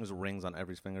 There's rings on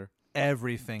every finger.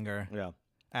 Every finger. Yeah.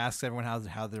 Asks everyone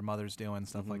how their mother's doing,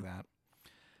 stuff like that.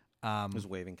 Just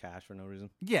waving cash for no reason.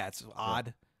 Yeah, it's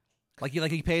odd. Like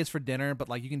he pays for dinner, but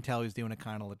like you can tell he's doing it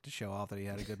kind of to show off that he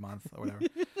had a good month or whatever.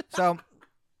 So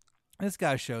this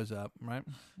guy shows up, right?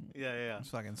 Yeah. This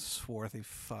fucking swarthy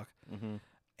fuck. Mm-hmm.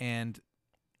 And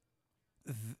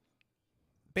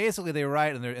basically they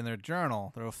write in their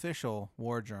journal, their official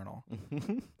war journal,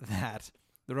 that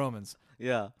the Romans,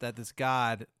 Yeah. that this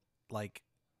god like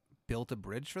built a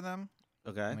bridge for them,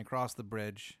 Okay. and they crossed the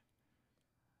bridge.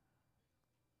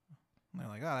 And they're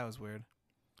like, oh, that was weird.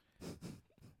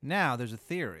 Now there's a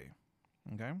theory,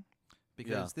 okay?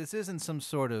 Because this isn't some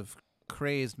sort of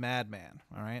crazed madman,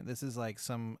 all right? This is like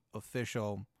some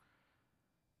official,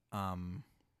 guy.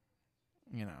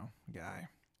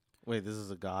 Wait, this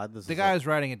is a god? The guy who's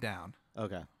writing it down.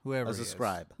 Okay. Whoever As he a is.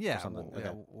 scribe or Yeah, something. we'll,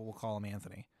 Okay. we'll call him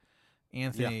Anthony.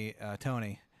 Anthony,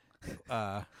 Tony.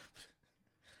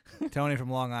 Tony from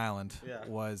Long Island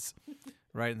was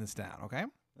writing this down, okay?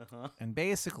 Uh-huh. And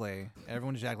basically,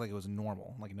 everyone just acted like it was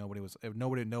normal. Like they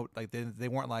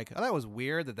weren't like, oh, that was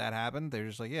weird that happened. They're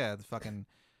just like, yeah, the fucking,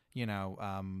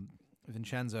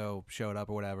 Vincenzo showed up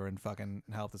or whatever and fucking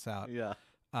helped us out. Yeah.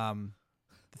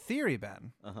 The theory,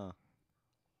 Ben, Uh-huh.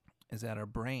 is that our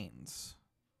brains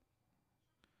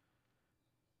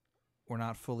were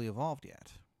not fully evolved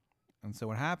yet. And so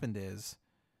what happened is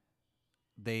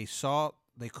they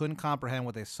couldn't comprehend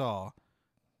what they saw.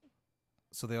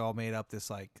 So they all made up this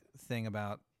like thing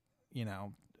about,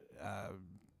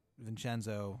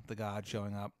 Vincenzo, the god,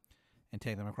 showing up and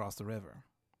taking them across the river.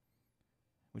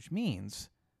 Which means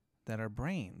that our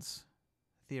brains,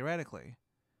 theoretically,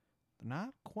 they're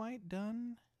not quite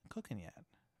done cooking yet.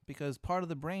 Because part of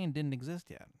the brain didn't exist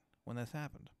yet when this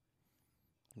happened.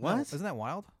 What? No, isn't that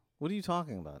wild? What are you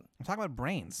talking about? I'm talking about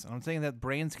brains. And I'm saying that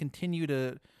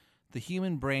the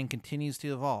human brain continues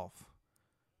to evolve,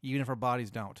 even if our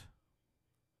bodies don't.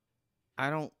 I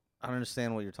don't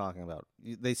understand what you're talking about.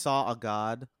 They saw a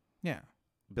god Yeah.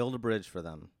 build a bridge for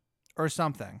them. Or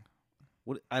something.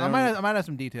 What? I might have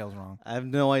some details wrong. I have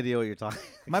no idea what you're talking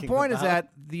My point is about. that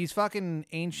these fucking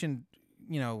ancient,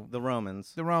 The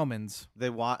Romans. the Romans.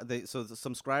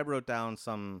 Some scribe wrote down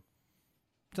some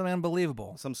Something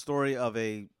unbelievable. some story of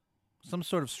a Some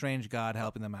sort of strange god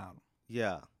helping them out.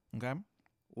 yeah. Okay?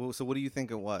 Well, so what do you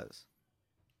think it was?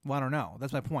 Well, I don't know.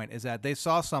 That's my point, is that they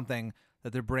saw something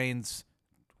that their brains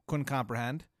couldn't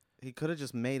comprehend. He could have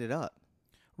just made it up.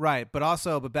 Right, but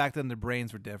back then their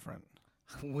brains were different.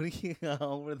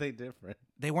 How were they different?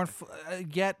 They weren't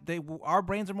yet. Our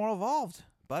brains are more evolved,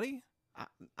 buddy.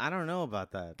 I don't know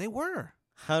about that. They were.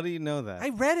 How do you know that? I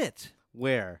read it.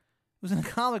 Where? It was in a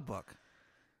comic book.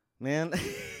 Man,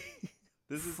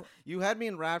 you had me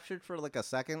enraptured for like a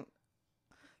second.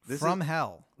 From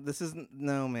hell. This is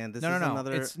no, man. This No. is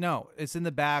another. It's in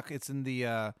the back. It's in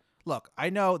the. Look, I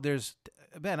know there's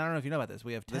Ben. I don't know if you know about this.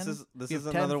 We have 10. This is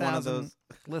another one of those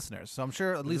listeners. So I'm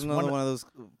sure at least one of those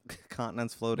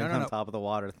continents floating on top of the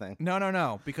water thing.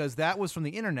 No, because that was from the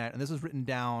internet, and this was written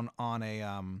down on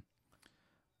a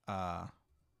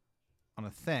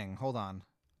thing. Hold on.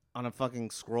 On a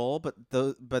fucking scroll, but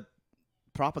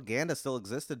propaganda still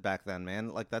existed back then, man.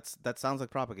 Like that sounds like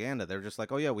propaganda. They're just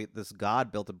like, oh yeah, this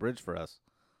god built a bridge for us.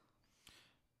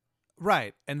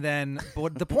 Right, and then,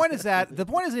 but the point is that the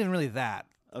point isn't even really that.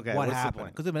 Okay, what what's the happened?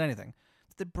 point? Could have been anything.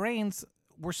 The brains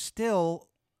were still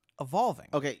evolving.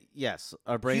 Okay, yes,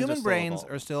 our brains. Human brains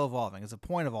are still evolving. Is the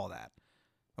point of all that.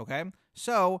 Okay,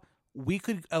 so we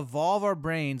could evolve our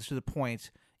brains to the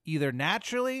point, either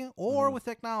naturally or with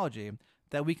technology,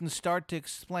 that we can start to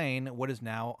explain what is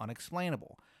now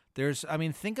unexplainable.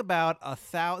 Think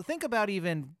about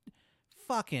even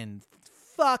fucking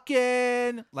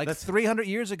like 300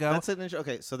 years ago. That's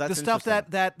okay. So that's the stuff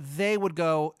that they would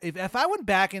go. If I went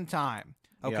back in time,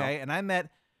 okay, and I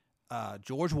met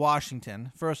George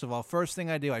Washington. First of all, first thing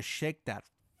I do, I shake that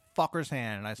fucker's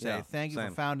hand and I say, "Thank you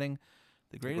for founding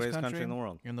the greatest country in the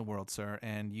world." In the world, sir,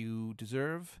 and you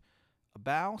deserve a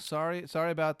bow. Sorry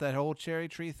about that whole cherry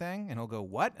tree thing. And he'll go,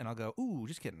 what? And I'll go, ooh,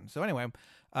 just kidding. So anyway,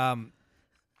 I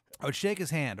would shake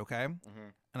his hand, okay? Mm-hmm.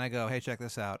 And I go, hey, check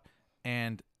this out.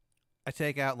 And I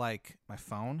take out, like, my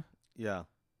phone. Yeah.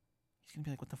 He's going to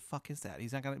be like, what the fuck is that?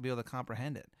 He's not going to be able to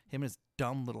comprehend it. Him and his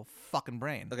dumb little fucking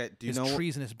brain. Okay, his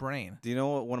treasonous brain. Do you know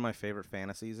what one of my favorite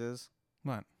fantasies is?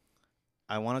 What?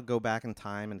 I want to go back in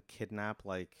time and kidnap,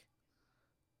 like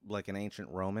an ancient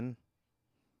Roman.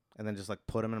 And then just like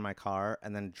put him in my car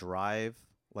and then drive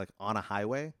like on a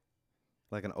highway,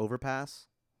 like an overpass,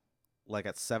 like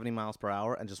at 70 miles per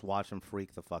hour and just watch him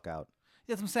freak the fuck out.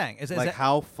 That's what I'm saying.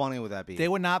 How funny would that be? They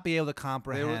would not be able to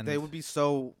comprehend. They would be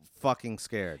so fucking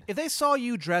scared. If they saw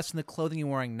you dressed in the clothing you're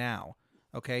wearing now,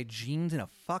 okay, jeans and a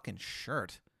fucking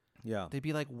shirt, yeah, they'd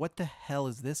be like, what the hell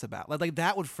is this about? Like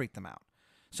that would freak them out.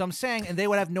 So I'm saying, and they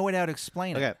would have no way to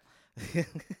explain it. Okay.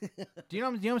 Do you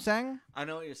know what I'm saying? I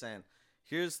know what you're saying.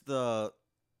 Here's the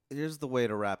way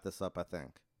to wrap this up, I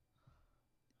think.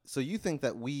 So you think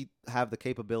that we have the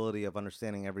capability of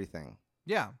understanding everything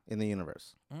in the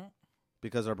universe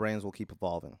because our brains will keep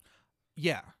evolving?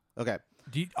 Yeah. Okay.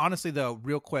 Honestly, though,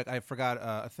 real quick, I forgot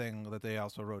a thing that they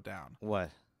also wrote down. What?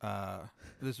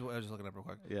 This is what I was just looking up real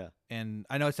quick. Yeah. And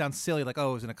I know it sounds silly, like,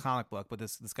 oh, it was in a comic book, but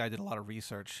this guy did a lot of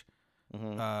research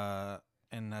and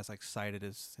has like cited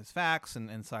his facts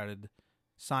and cited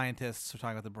scientists who are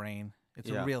talking about the brain. It's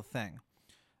a real thing.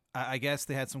 I guess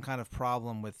they had some kind of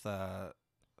problem with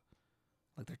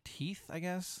like their teeth, I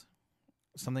guess.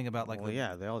 Something about like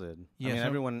yeah, they all did. Yeah, I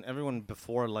mean, everyone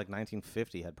before like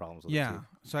 1950 had problems with their teeth.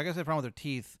 So I guess they had a problem with their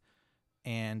teeth,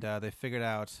 and they figured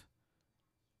out,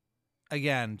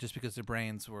 again, just because their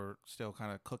brains were still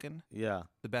kind of cooking, the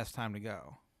best time to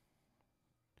go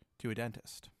to a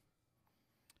dentist.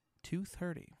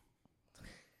 2:30.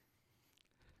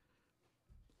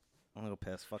 I'm gonna go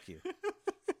piss. Fuck you.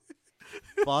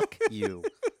 Fuck you.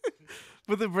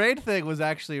 But the brain thing was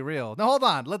actually real. No, hold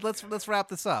on. Let's wrap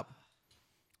this up.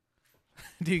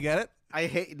 Do you get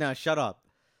it? No, shut up.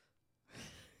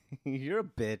 You're a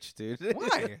bitch, dude.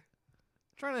 Why?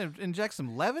 Trying to inject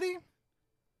some levity?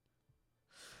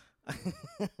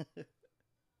 All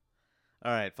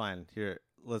right, fine. Here,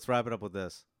 let's wrap it up with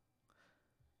this.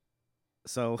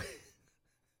 So,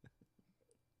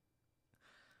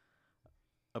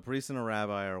 a priest and a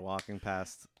rabbi are walking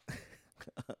past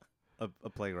a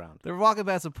playground. They're walking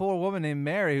past a poor woman named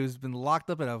Mary who's been locked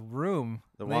up in a room.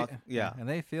 Yeah. And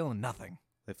they feel nothing.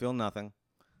 They feel nothing.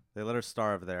 They let her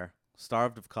starve there,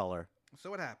 starved of color.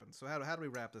 So what happens? So how do we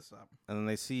wrap this up? And then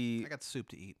they see... I got soup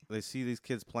to eat. They see these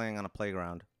kids playing on a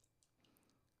playground.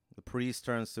 The priest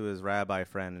turns to his rabbi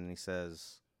friend and he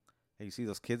says, hey, you see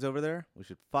those kids over there? We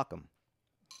should fuck them.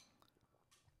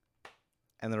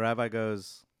 And the rabbi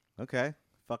goes, okay,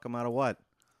 fuck them out of what?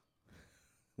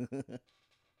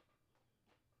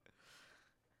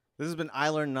 This has been I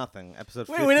Learned Nothing, episode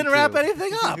 52. Wait, we didn't wrap anything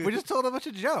up. We just told a bunch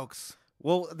of jokes.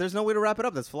 Well, there's no way to wrap it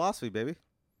up. That's philosophy, baby.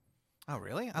 Oh,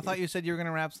 really? I thought you said you were going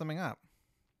to wrap something up.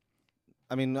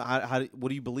 I mean, what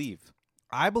do you believe?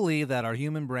 I believe that our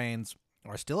human brains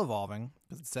are still evolving,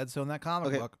 because it said so in that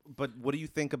comic book. But what do you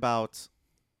think about?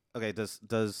 Okay,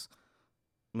 does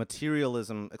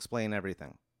materialism explain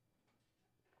everything?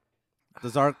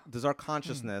 Does our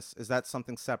consciousness is that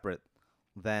something separate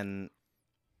than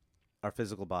our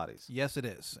physical bodies? Yes, it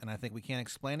is, and I think we can't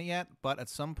explain it yet. But at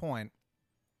some point,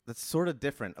 That's sort of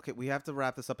different. Okay, we have to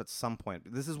wrap this up at some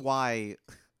point. This is why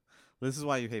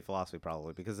you hate philosophy,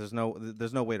 probably, because there's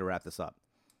no way to wrap this up.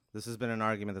 This has been an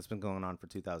argument that's been going on for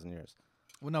 2,000 years.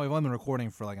 well, no, we've only been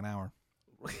recording for like an hour.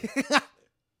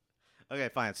 Okay,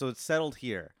 fine. So it's settled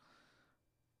here.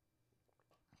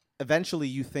 Eventually,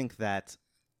 you think that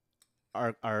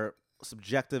our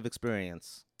subjective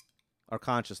experience, our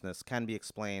consciousness, can be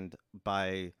explained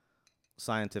by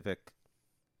scientific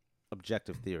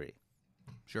objective theory.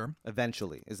 Sure.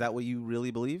 Eventually. Is that what you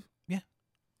really believe? Yeah.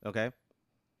 Okay.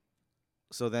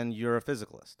 So then you're a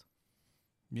physicalist.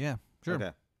 Yeah. Sure.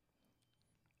 Okay.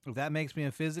 If that makes me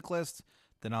a physicalist,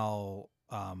 then I'll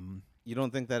You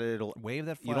don't think that it'll wave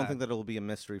that flag. you don't think that it'll be a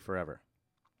mystery forever?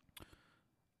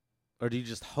 Or do you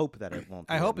just hope that it won't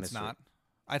be I hope a it's mystery? not.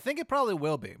 I think it probably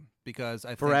will be, because I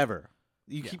think Forever.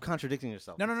 You Yeah. keep contradicting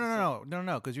yourself. No,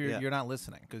 because Yeah. you're not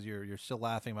listening, because you're still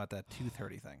laughing about that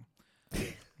 2:30 thing.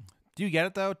 Do you get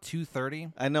it though?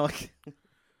 2:30. I know.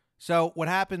 So what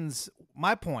happens?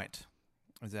 My point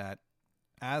is that,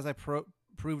 as I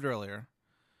proved earlier,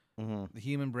 Mm-hmm. the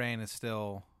human brain is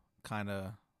still kind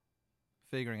of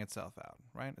figuring itself out.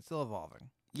 Right? It's still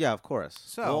evolving. Yeah, of course.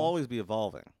 So- we'll always be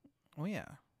evolving. Well, yeah.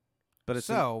 But it's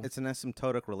So- it's an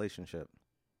asymptotic relationship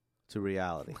to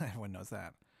reality. Everyone knows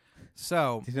that.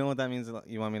 So, Do you know what that means?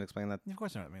 You want me to explain that? of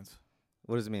course, I know what it means.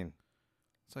 What does it mean?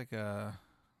 It's like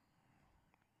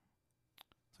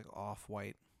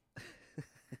off-white.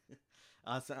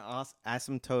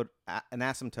 Asymptote. An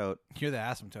asymptote. You're the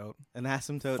asymptote. An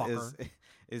asymptote Fucker.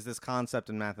 is this concept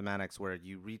in mathematics where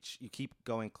you keep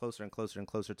going closer and closer and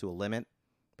closer to a limit,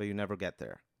 but you never get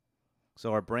there.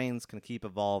 So our brains can keep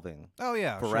evolving Oh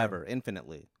yeah, forever,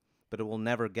 infinitely, but it will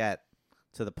never get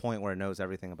to the point where it knows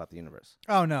everything about the universe.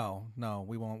 Sure. Oh no,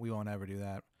 we won't ever do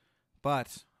that.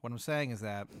 But what I'm saying is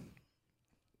that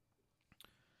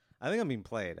I think I'm being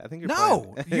played. I think you're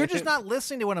no, playing. you're just not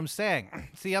listening to what I'm saying.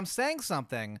 See, I'm saying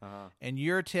something, Uh-huh. and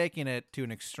you're taking it to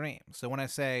an extreme. So when I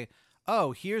say,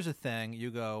 "Oh, here's a thing,"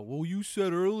 you go, "Well, you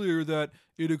said earlier that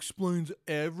it explains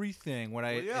everything." When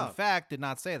I, Well, yeah. in fact, did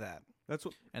not say that. That's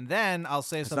what. And then I'll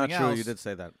say It's something not true. else. You did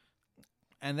say that.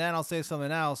 And then I'll say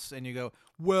something else, and you go,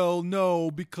 "Well,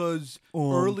 no, because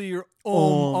earlier,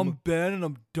 I'm Ben and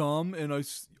I'm dumb, and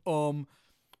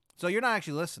So you're not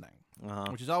actually listening,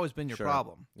 Uh-huh. which has always been your Sure.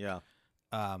 problem. Yeah.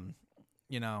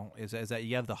 Is that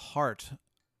you have the heart,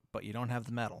 but you don't have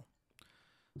the metal.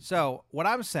 So what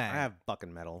I'm saying, I have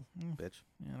fucking metal, bitch.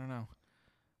 I don't know.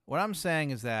 What I'm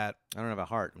saying is that I don't have a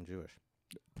heart. I'm Jewish.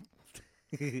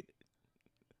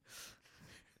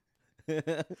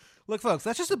 look, folks,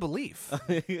 that's just a belief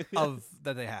of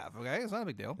that they have. Okay, it's not a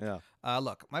big deal. Yeah.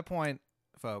 Look, my point,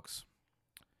 folks,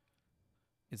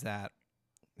 is that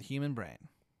the human brain.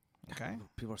 Okay.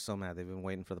 People are so mad. They've been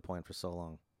waiting for the point for so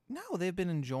long. No, they've been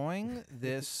enjoying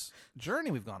this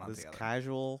journey we've gone on This together.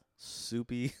 casual,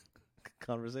 soupy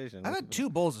conversation. I've had 2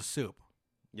 bowls of soup.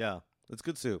 Yeah. It's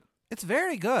good soup. It's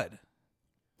very good.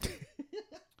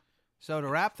 So to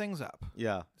wrap things up,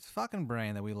 Yeah. this fucking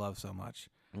brain that we love so much,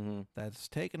 Mm-hmm. that's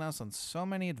taken us on so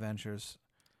many adventures.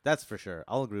 That's for sure.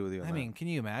 I'll agree with you on I that. mean, can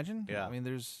you imagine? Yeah. I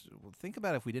mean, think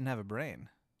about if we didn't have a brain.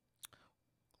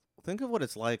 Think of what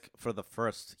it's like for the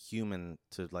first human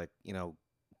to, like,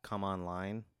 come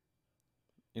online.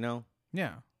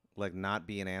 Yeah. Like, not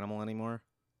be an animal anymore.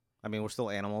 I mean, we're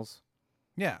still animals.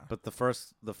 Yeah. But the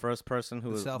first person who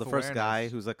The was the first guy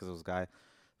self-awareness. who's like, 'cause it was a guy,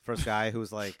 first guy who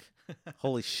was like,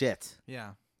 holy shit,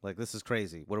 Yeah. like, this is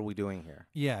crazy. What are we doing here?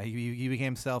 Yeah. He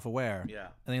became self-aware. Yeah.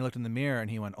 And then he looked in the mirror and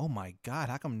he went, "Oh my God,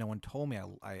 how come no one told me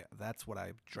I that's what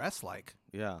I dress like?"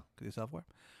 Yeah. Because he's self-aware.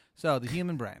 So the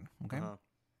human brain, okay? Uh-huh.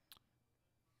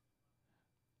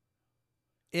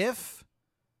 If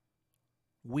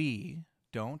we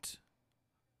don't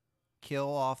kill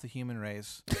off the human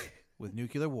race with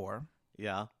nuclear war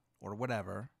Yeah. or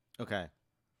whatever, Okay.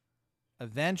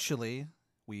 eventually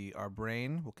our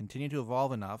brain will continue to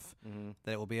evolve enough Mm-hmm.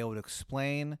 that it will be able to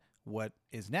explain what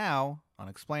is now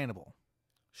unexplainable.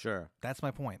 Sure. That's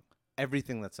my point.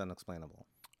 Everything that's unexplainable.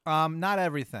 Not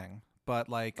everything, but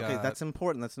like Okay, that's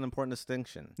important. That's an important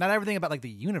distinction. not everything about like the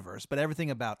universe, but everything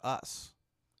about us.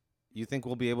 You think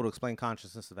we'll be able to explain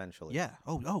consciousness eventually? Yeah.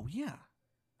 Oh, yeah.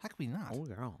 How could we not? Oh,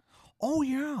 yeah. Oh,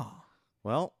 yeah.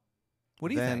 Well, What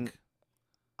do you then think?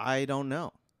 I don't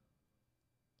know.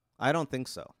 I don't think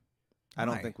so. I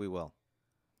don't Why? think we will.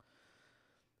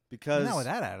 Not Because with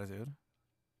that attitude.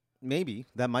 maybe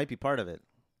that might be part of it.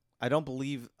 I don't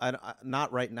believe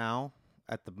not right now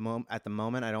at the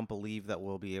moment I don't believe that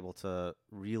we'll be able to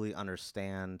really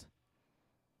understand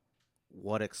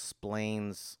what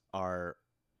explains our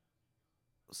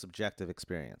subjective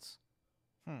experience.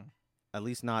 At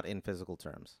least not in physical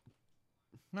terms.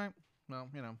 Right. Well,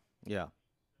 you know, Yeah.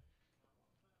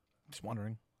 just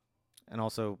wondering. And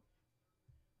also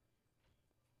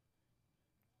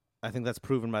I think that's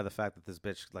proven by the fact that this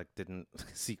bitch like didn't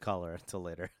see color until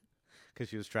later, because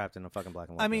she was trapped in a fucking black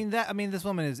and white. I mean, this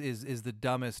woman is the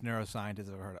dumbest neuroscientist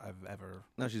I've ever.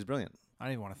 No, she's brilliant. I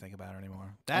don't even want to think about her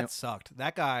anymore. That sucked.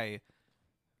 That guy.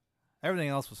 Everything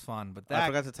else was fun, but I that.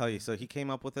 forgot to tell you. So he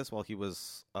came up with this while he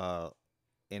was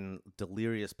in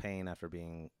delirious pain after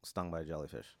being stung by a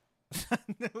jellyfish.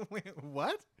 Wait,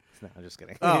 what? No, I'm just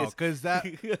kidding. Oh, because that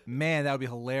man, that would be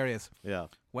hilarious. Yeah.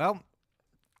 Well,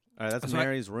 All right, that's So I-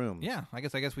 Mary's room. yeah, I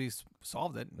guess we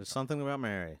solved it. There's something about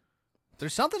Mary.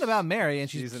 There's something about Mary, and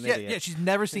She's an yeah, idiot. yeah, she's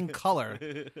never seen color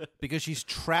because she's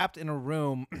trapped in a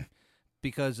room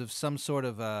because of some sort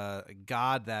of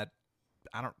god that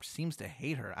seems to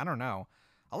hate her. I don't know.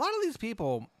 A lot of these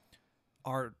people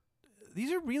are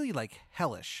really like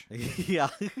hellish. Yeah.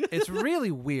 It's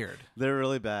really weird. They're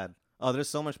really bad. Oh, there's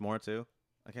so much more too.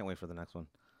 I can't wait for the next one.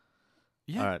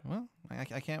 Yeah. All right. Well, I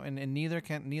can't, and neither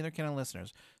can our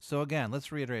listeners. So again,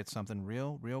 let's reiterate something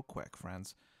real quick,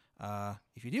 friends.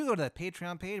 If you do go to that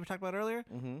Patreon page we talked about earlier,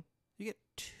 Mm-hmm. you get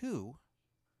 2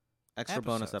 Extra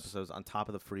bonus Episodes. episodes on top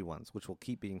of the free ones, which will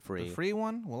keep being free. The free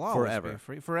one will always Forever. be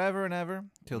free, forever and ever,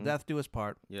 till Mhm. death do us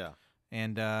part. Yeah.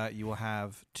 And you will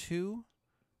have 2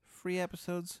 free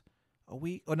episodes a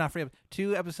week, or not free,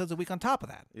 2 episodes a week on top of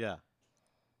that. Yeah.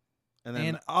 And then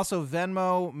And also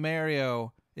Venmo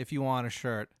Mario if you want a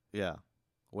shirt. yeah,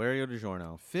 Wario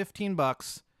DiGiorno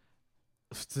 $15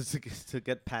 to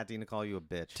get Pat Dean to call you a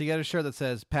bitch. to get a shirt that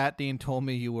says Pat Dean told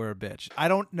me you were a bitch. I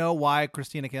don't know why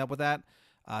Christina came up with that.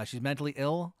 She's mentally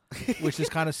ill, which is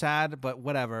kind of sad, but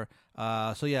whatever.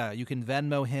 So yeah, you can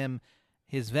Venmo him.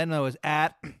 His Venmo is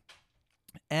at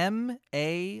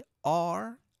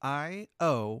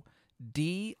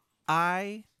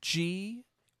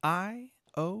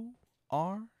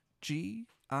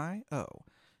MARIODIGIORGIO.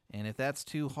 And if that's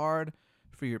too hard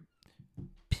for your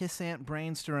pissant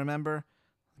brains to remember,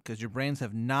 because your brains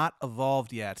have not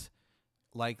evolved yet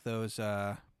like those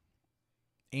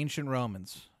ancient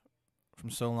Romans from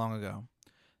so long ago,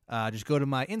 just go to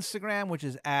my Instagram, which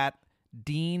is at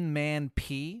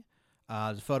DeanManP.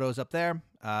 The photo's up there,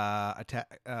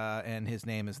 and his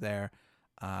name is there.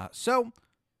 So,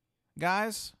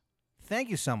 guys, thank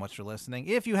you so much for listening.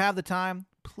 If you have the time,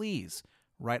 please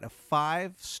write a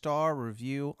 5-star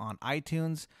review on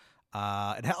iTunes.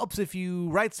 It helps if you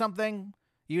write something,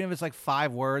 even if it's like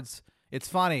 5 words. It's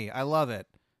funny. I love it.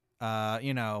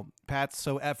 Pat's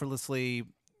so effortlessly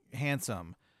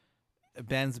handsome.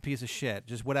 Ben's a piece of shit.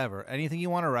 Just whatever. Anything you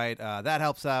want to write, that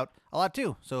helps out a lot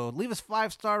too. So leave us a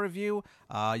 5-star review.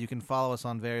 You can follow us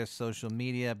on various social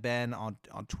media. Ben on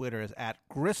Twitter is at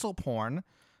GristlePorn.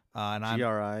 And I'm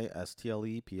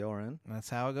GRISTLEPORN. that's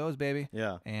how it goes, baby.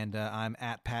 Yeah. And I'm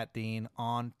at Pat Dean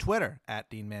on Twitter, at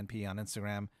DeanManP on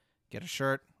Instagram. Get a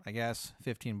shirt, I guess,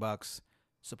 $15.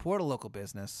 Support a local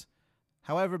business.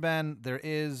 However, Ben, there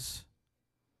is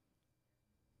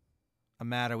a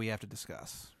matter we have to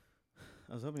discuss.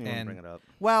 I was hoping you wouldn't And- bring it up.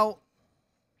 Well,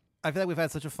 I feel like we've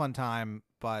had such a fun time,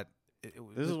 but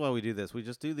This is why we do this. We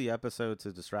just do the episode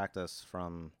to distract us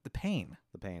from the pain,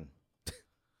 the pain.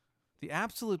 the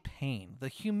absolute pain, the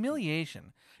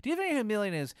humiliation. Do you have any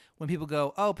humiliation is when people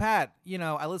go, "Oh, Pat,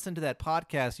 I listened to that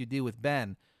podcast you do with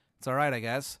Ben. It's all right, I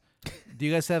guess. Do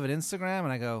you guys have an Instagram?"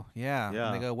 And I go, "Yeah." Yeah.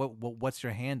 And they go, "What's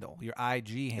your handle? Your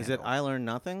IG handle?" Is it I Learn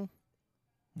Nothing?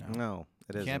 No, No,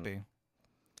 it isn't. can't be.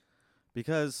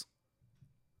 Because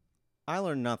I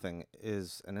Learn Nothing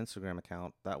is an Instagram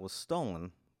account that was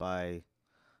stolen by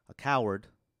a coward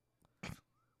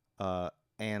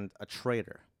and a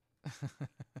traitor.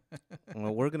 And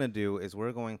what we're going to do is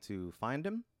we're going to find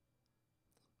him.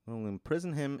 We're going to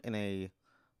imprison him in a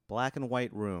black and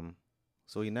white room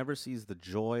so he never sees the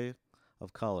joy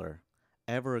of color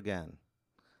ever again.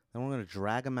 Then we're going to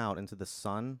drag him out into the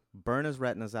sun, burn his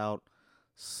retinas out,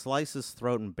 slice his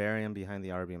throat, and bury him behind the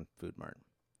RBM Food Mart.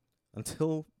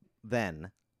 Until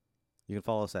then, you can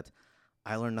follow us at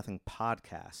I Learn Nothing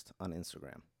Podcast on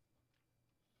Instagram.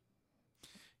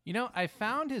 I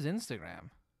found his Instagram.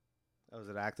 Oh, is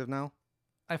it active now?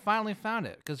 I finally found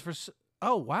it because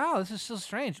oh wow, this is so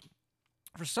strange.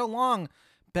 For so long,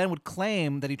 Ben would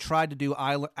claim that he tried to do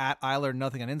Eiler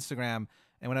Nothing on Instagram,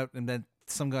 and then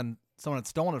someone had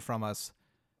stolen it from us.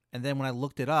 And then when I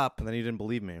looked it up, And then you didn't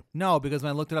believe me. no, because when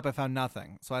I looked it up, I found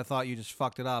nothing. So I thought you just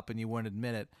fucked it up and you wouldn't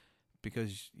admit it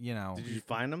because Did you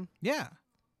find him? Yeah.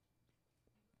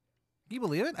 Can you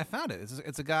believe it? I found it.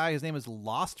 It's a guy. His name is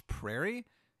Lost Prairie,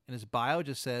 and his bio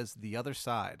just says The Other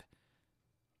Side.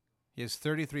 He has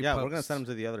 33 Yeah, posts. we're gonna send him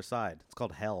to the other side. It's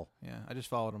called hell. Yeah, I just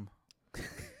followed him.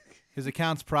 His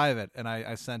account's private, and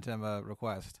I sent him a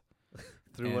request.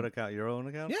 Through what account? Your own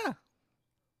account? Yeah.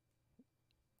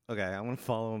 Okay, I'm gonna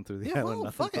follow him through the Yeah, Island follow,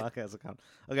 Nothing fuck it. podcast account.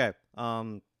 Okay.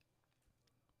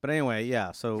 But anyway,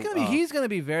 yeah. So He's gonna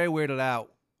be very weirded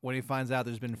out when he finds out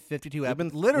there's been 52 we've been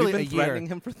literally we've been a threatening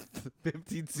year, him for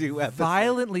 52 episodes.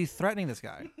 violently threatening this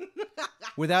guy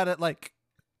without it. Like,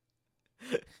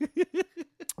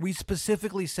 we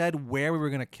specifically said where we were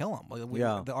gonna kill him. Like,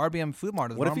 Yeah. The RBM Food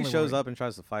Mart is What if he normally shows where up and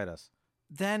tries to fight us?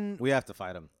 Then We have to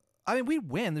fight him. I mean, we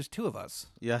win. There's two of us.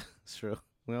 Yeah, it's true.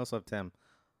 We also have Tim.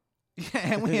 Yeah,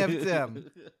 and we have Tim.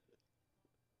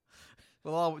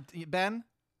 Ben,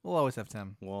 we'll always have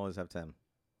Tim. We'll always have Tim.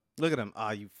 Look at him.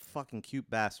 Ah, you fucking cute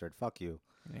bastard. Fuck you.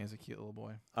 Yeah, he's a cute little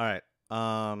boy. All right.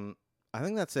 I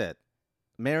think that's it.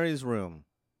 Mary's room.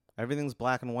 Everything's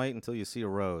black and white until you see a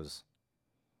rose.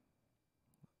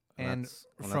 And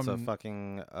that's a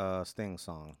fucking Sting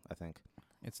song, I think.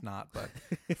 It's not, but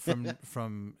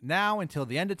from now until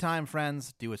the end of time,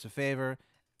 friends, do us a favor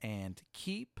and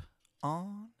keep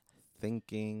on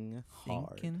Thinking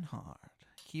hard. thinking hard.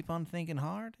 Keep on thinking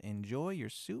hard. Enjoy your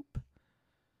soup.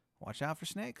 Watch out for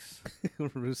snakes.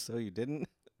 Russo, you didn't?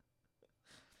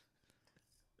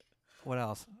 What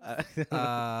else?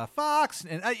 Fox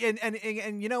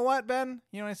and you know what, Ben?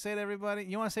 You know what I say to everybody?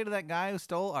 You want to say to that guy who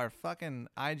stole our fucking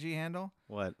IG handle?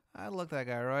 What? I looked that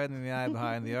guy right in the eye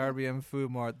behind the RBM Food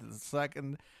Mart the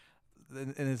second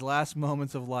in his last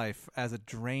moments of life as it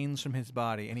drains from his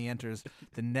body and he enters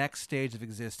the next stage of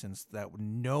existence that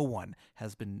no one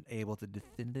has been able to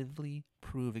definitively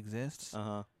prove exists.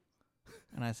 Uh-huh.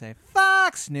 And I say,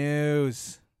 Fox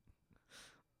News.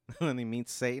 And then he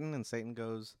meets Satan, and Satan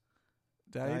goes,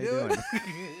 How "How you you doing? doing?"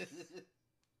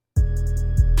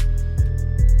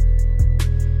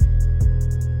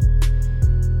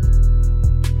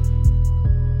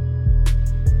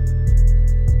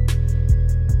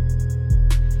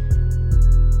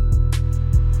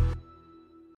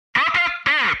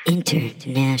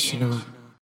 International.